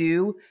would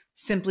do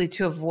simply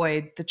to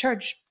avoid the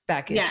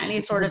chargeback issue. Yeah,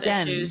 any sort of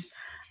issues.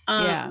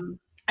 I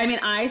mean,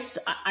 I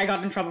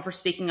got in trouble for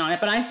speaking on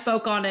it, but I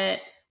spoke on it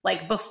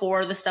like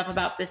before the stuff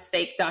about this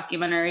fake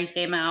documentary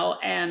came out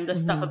and the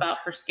stuff about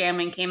her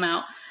scamming came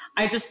out.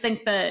 I just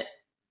think that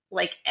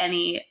like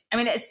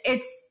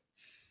it's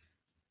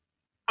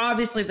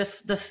obviously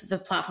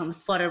the platform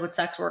is flooded with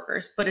sex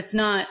workers, but it's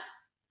not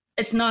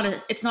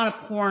a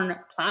porn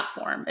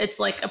platform. It's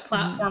like a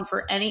platform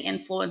for any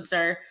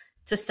influencer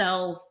to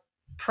sell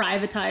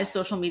privatized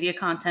social media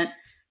content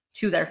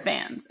to their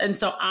fans. And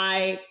so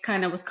I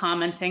kind of was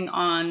commenting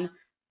on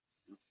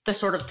the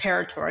sort of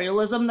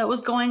territorialism that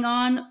was going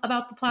on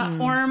about the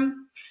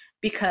platform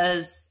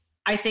because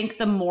I think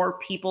the more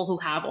people who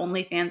have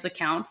OnlyFans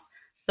accounts,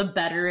 the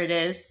better it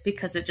is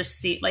because it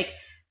just like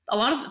a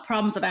lot of the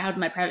problems that I had with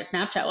my private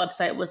Snapchat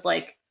website was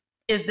like,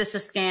 is this a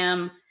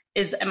scam?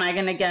 Am I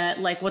going to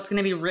get like, what's going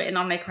to be written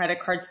on my credit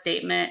card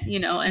statement, you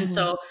know? And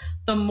so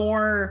the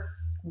more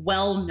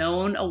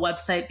well-known a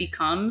website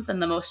becomes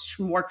and the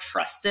more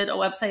trusted a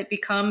website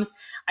becomes,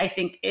 I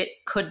think it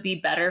could be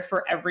better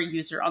for every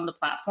user on the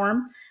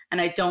platform.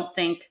 And I don't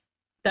think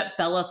that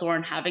Bella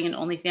Thorne having an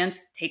OnlyFans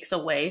takes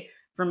away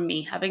from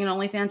me having an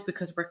OnlyFans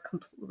because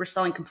we're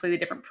selling completely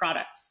different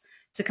products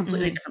to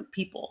completely different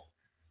people,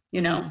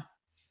 you know?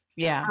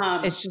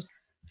 Yeah. It's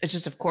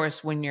just, of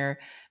course, when you're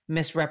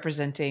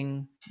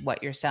misrepresenting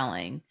what you're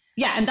selling.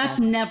 Yeah. And that's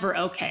never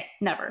okay.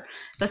 Never.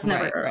 That's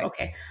never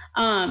okay.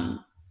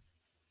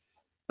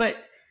 But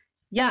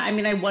yeah, I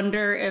mean, I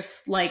wonder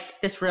if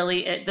like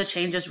the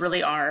changes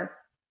really are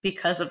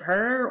because of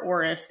her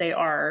or if they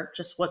are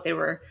just what they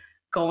were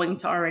going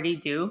to already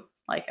do,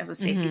 like as a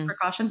safety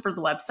precaution for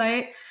the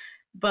website.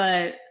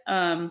 But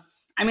I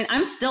mean,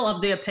 I'm still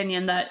of the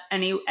opinion that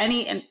any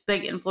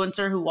big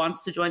influencer who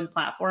wants to join the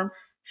platform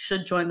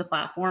should join the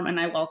platform and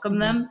I welcome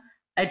them.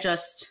 I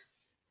just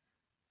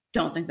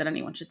don't think that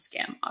anyone should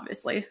scam,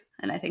 obviously.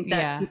 And I think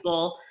that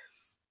people,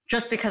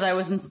 just because I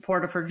was in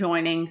support of her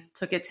joining,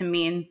 took it to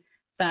mean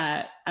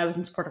that I was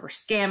in support of her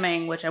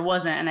scamming, which I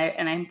wasn't.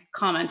 And I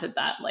commented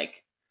that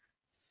like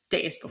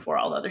days before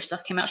all the other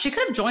stuff came out. She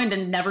could have joined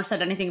and never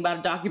said anything about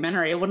a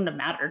documentary. It wouldn't have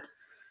mattered.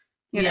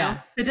 You know,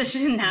 she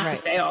didn't have to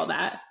say all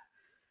that.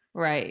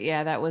 Right.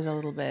 Yeah, that was a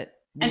little bit.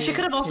 And she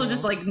could have also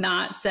just like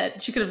not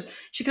said, she could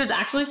have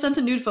actually sent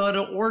a nude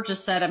photo or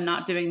just said, I'm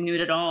not doing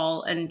nude at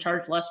all and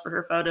charged less for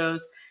her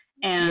photos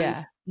and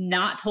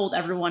not told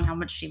everyone how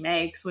much she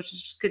makes,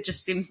 which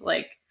just seems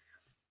like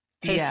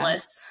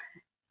tasteless.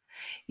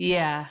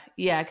 Yeah.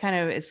 Kind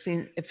of, it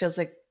feels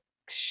like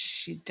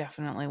she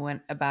definitely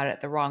went about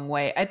it the wrong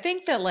way. I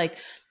think that like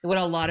what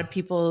a lot of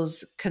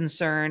people's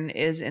concern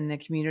is in the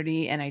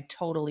community, and I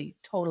totally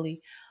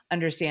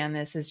understand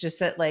this, is just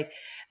that like,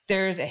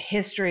 there's a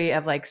history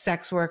of like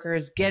sex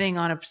workers getting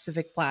on a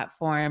specific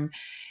platform,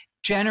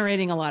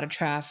 generating a lot of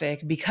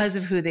traffic because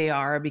of who they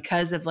are,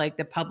 because of like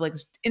the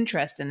public's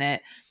interest in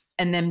it,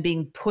 and then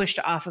being pushed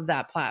off of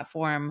that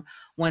platform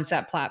once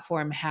that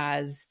platform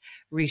has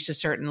reached a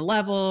certain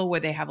level where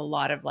they have a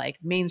lot of like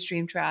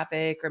mainstream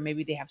traffic, or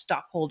maybe they have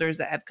stockholders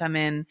that have come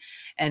in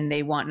and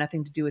they want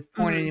nothing to do with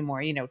porn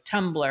anymore, you know,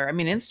 Tumblr, I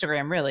mean,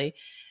 Instagram, really,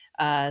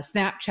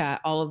 Snapchat,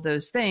 all of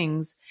those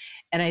things.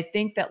 And I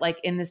think that like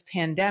in this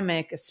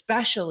pandemic,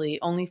 especially,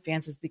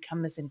 OnlyFans has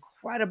become this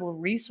incredible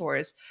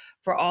resource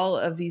for all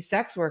of these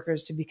sex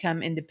workers to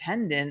become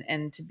independent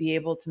and to be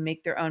able to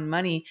make their own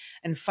money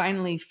and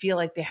finally feel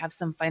like they have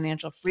some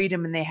financial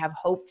freedom and they have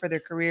hope for their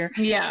career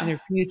and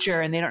their future,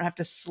 and they don't have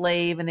to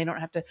slave and they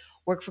don't have to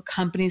work for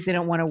companies they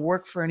don't want to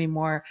work for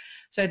anymore.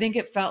 So I think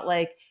it felt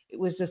like it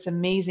was this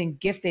amazing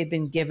gift they've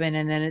been given,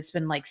 and then it's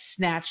been like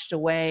snatched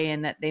away,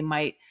 and that they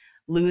might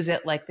lose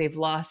it like they've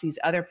lost these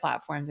other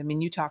platforms. I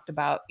mean, you talked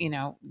about, you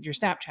know, your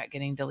Snapchat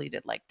getting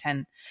deleted like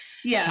 10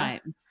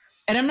 times.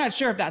 And I'm not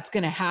sure if that's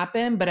going to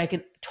happen, but I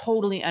can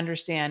totally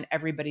understand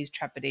everybody's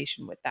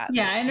trepidation with that.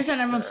 Yeah, I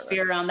understand everyone's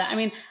fear around that. I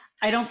mean,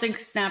 I don't think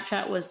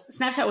Snapchat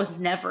was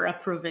never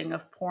approving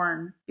of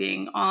porn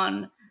being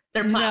on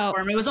their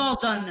platform. No. It was all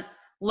done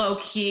low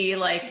key,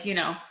 like, you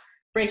know,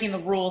 breaking the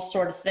rules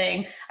sort of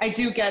thing. I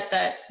do get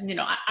that, you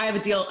know, I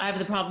have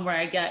the problem where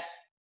I get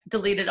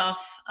deleted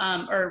off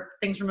or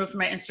things removed from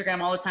my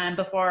Instagram all the time.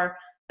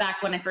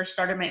 Back when I first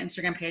started my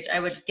Instagram page, I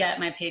would get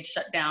my page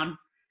shut down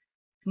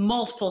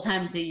multiple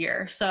times a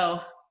year. So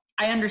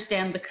I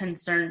understand the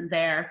concern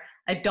there.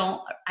 I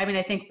don't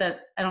think that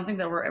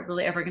we're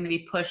really ever going to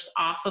be pushed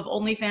off of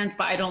OnlyFans,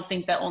 but I don't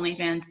think that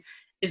OnlyFans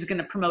is going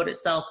to promote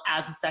itself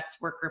as a sex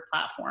worker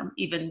platform,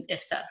 even if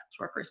sex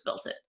workers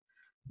built it.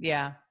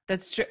 Yeah,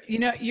 that's true. You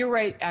know, you're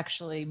right,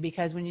 actually,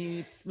 because when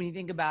you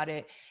think about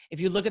it,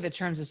 if you look at the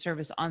terms of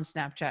service on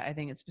Snapchat, I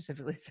think it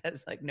specifically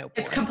says like no porn.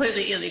 It's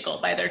completely illegal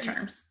by their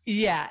terms.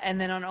 Yeah.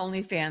 And then on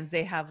OnlyFans,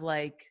 they have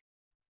like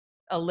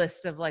a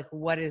list of like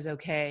what is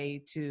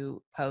okay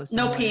to post.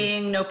 No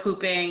peeing, no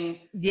pooping.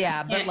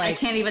 Yeah. But like, I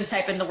can't even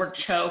type in the word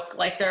choke.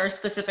 Like there are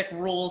specific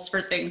rules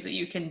for things that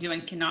you can do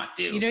and cannot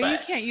do. You know, you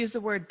can't use the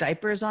word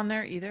diapers on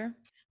there either.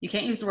 You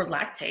can't use the word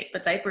lactate,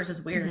 but diapers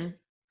is weird.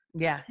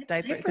 Mm-hmm. Yeah.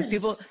 Diapers.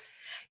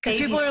 Because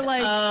people are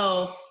like,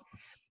 oh,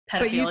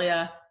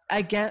 pedophilia.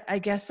 I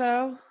guess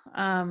so.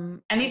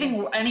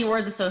 Any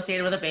words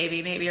associated with a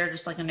baby maybe are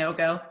just like a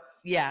no-go.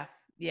 Yeah.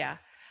 Yeah.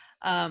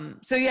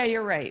 So yeah,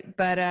 you're right.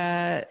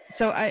 But,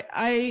 so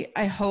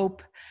I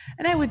hope,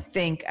 and I would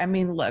think, I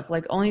mean, look,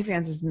 like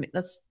OnlyFans is,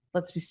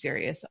 let's be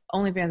serious.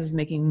 OnlyFans is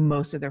making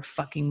most of their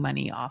fucking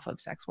money off of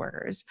sex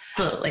workers.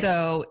 Absolutely.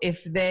 So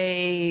if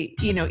they,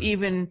 you know,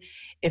 even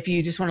if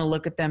you just want to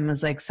look at them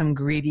as like some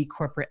greedy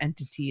corporate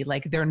entity,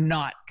 like they're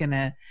not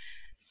gonna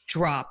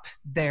drop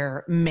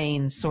their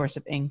main source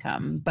of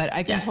income. But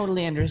I can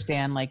totally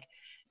understand like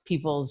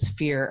people's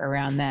fear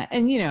around that.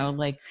 And, you know,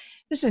 like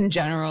just in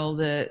general,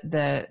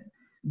 the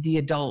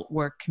adult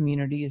work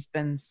community has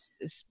been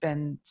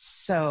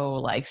so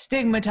like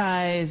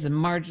stigmatized and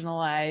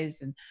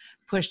marginalized and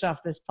pushed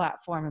off this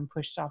platform and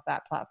pushed off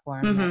that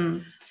platform. Mm-hmm.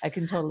 I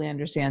can totally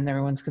understand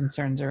everyone's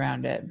concerns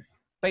around it.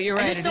 But you're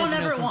right. I just don't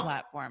ever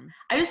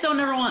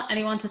want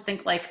anyone to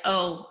think like,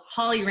 oh,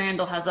 Holly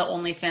Randall has an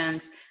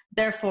OnlyFans,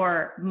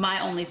 therefore my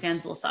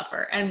OnlyFans will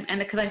suffer. And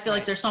because I feel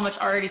like there's so much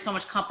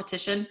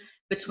competition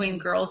between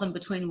girls and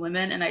between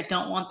women, and I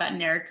don't want that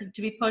narrative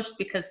to be pushed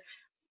because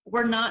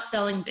we're not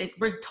selling,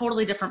 we're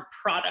totally different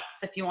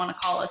products, if you want to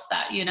call us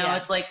that. You know,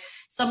 it's like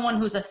someone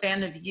who's a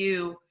fan of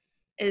you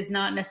is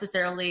not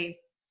necessarily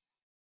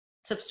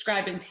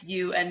subscribing to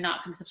you and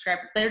not going to subscribe.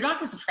 They're not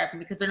going to subscribe to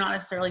me because they're not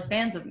necessarily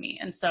fans of me.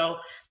 And so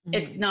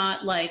it's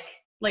not like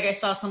I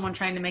saw someone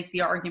trying to make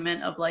the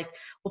argument of like,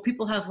 well,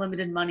 people have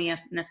limited money and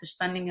if they're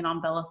spending it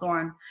on Bella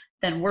Thorne,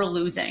 then we're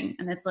losing.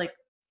 And it's like,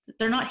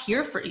 they're not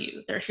here for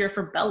you. They're here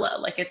for Bella.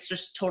 Like it's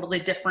just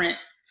totally different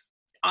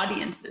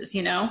audiences,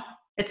 you know?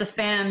 It's a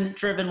fan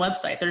driven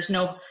website. There's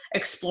no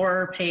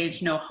explorer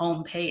page, no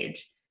home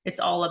page. It's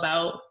all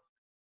about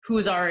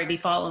who's already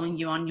following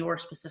you on your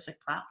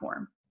specific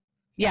platform.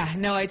 Yeah,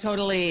 no, I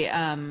totally,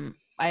 I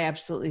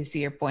absolutely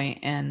see your point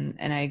and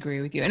I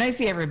agree with you. And I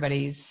see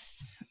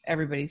everybody's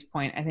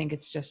point. I think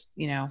it's just,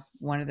 you know,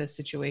 one of those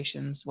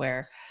situations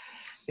where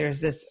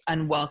there's this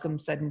unwelcome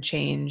sudden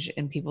change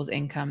in people's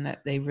income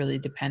that they really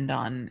depend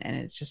on. And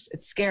it's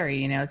scary,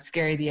 you know, it's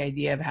scary, the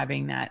idea of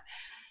having that,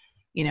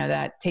 you know,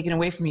 that taken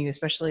away from you,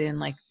 especially in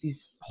like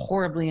these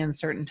horribly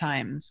uncertain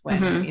times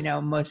when, you know,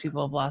 most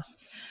people have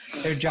lost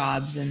their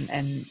jobs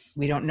and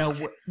we don't know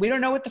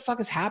what the fuck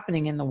is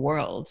happening in the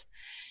world,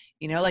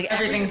 you know, like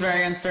everything's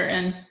very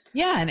uncertain.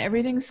 Yeah. And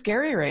everything's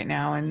scary right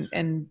now.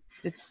 And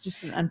it's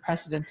just an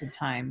unprecedented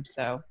time.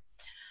 So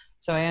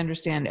I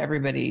understand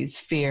everybody's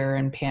fear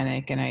and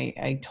panic and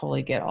I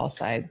totally get all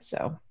sides.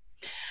 So,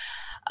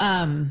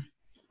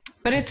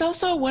 but it's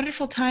also a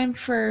wonderful time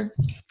for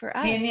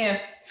us. Me and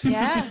you.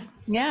 Yeah.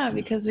 Yeah,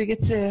 because we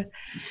get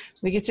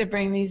to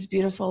bring these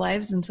beautiful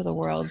lives into the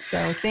world.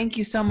 So thank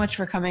you so much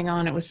for coming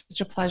on. It was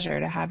such a pleasure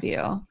to have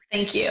you.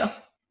 Thank you.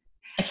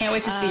 I can't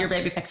wait to see your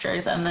baby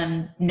pictures and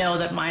then know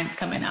that mine's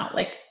coming out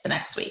like the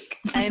next week.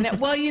 And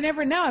well, you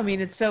never know. I mean,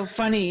 it's so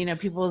funny, you know,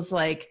 people's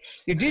like,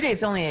 your due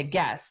date's only a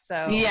guess.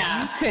 So you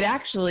could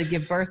actually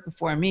give birth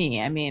before me.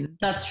 I mean,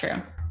 that's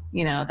true.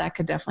 You know, that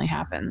could definitely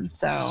happen.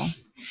 So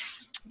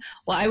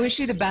well, I wish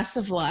you the best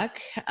of luck.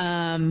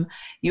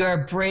 You are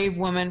a brave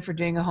woman for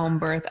doing a home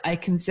birth. I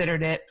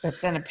considered it,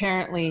 but then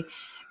apparently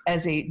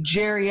as a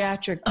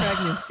geriatric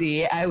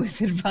pregnancy, I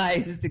was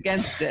advised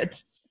against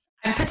it.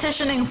 I'm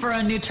petitioning for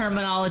a new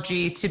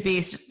terminology to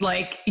be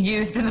like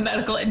used in the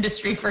medical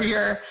industry for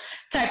your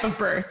type of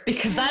birth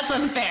because that's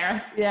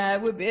unfair. Yeah,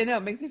 it would be. No,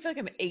 it makes me feel like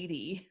I'm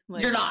 80.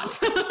 Like, you're not.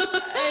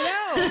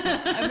 I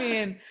know. I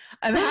mean,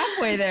 I'm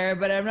halfway there,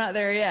 but I'm not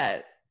there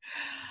yet.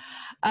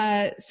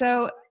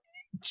 So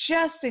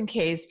just in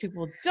case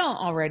people don't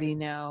already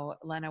know,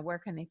 Lena, where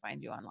can they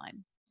find you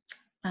online?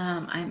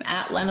 I'm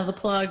at Lena the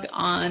Plug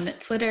on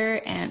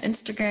Twitter and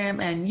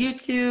Instagram and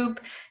YouTube.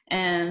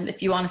 And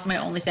if you want to see my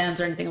OnlyFans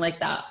or anything like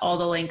that, all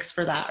the links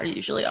for that are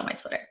usually on my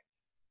Twitter.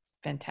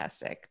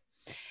 Fantastic.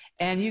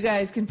 And you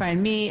guys can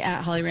find me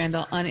at Holly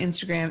Randall on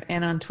Instagram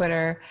and on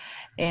Twitter.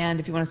 And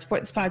if you want to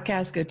support this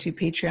podcast, go to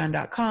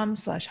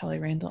patreon.com/Holly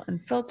Randall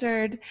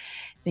Unfiltered.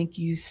 Thank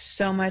you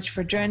so much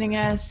for joining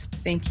us.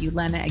 Thank you,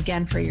 Lena,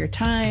 again for your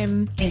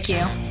time. Thank you.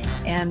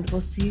 And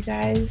we'll see you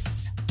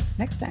guys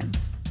next time.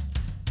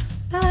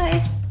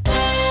 Bye.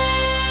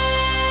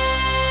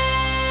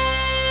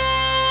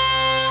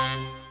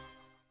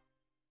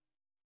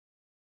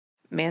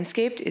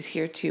 Manscaped is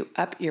here to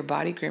up your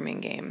body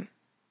grooming game.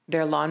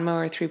 Their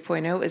Lawnmower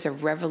 3.0 is a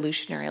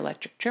revolutionary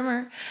electric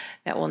trimmer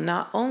that will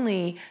not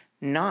only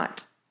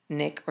not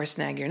nick or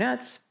snag your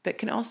nuts, but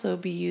can also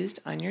be used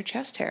on your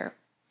chest hair.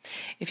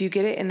 If you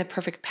get it in the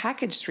Perfect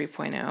Package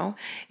 3.0,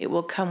 it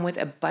will come with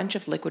a bunch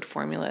of liquid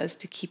formulas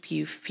to keep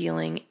you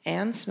feeling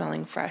and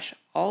smelling fresh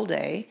all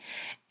day.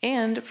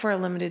 And for a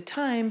limited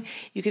time,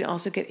 you can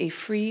also get a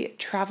free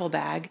travel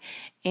bag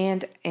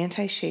and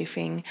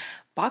anti-chafing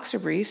boxer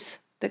briefs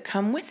that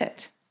come with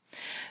it.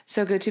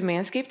 So go to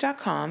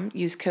manscaped.com,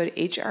 use code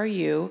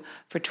HRU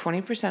for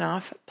 20%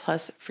 off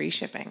plus free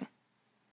shipping.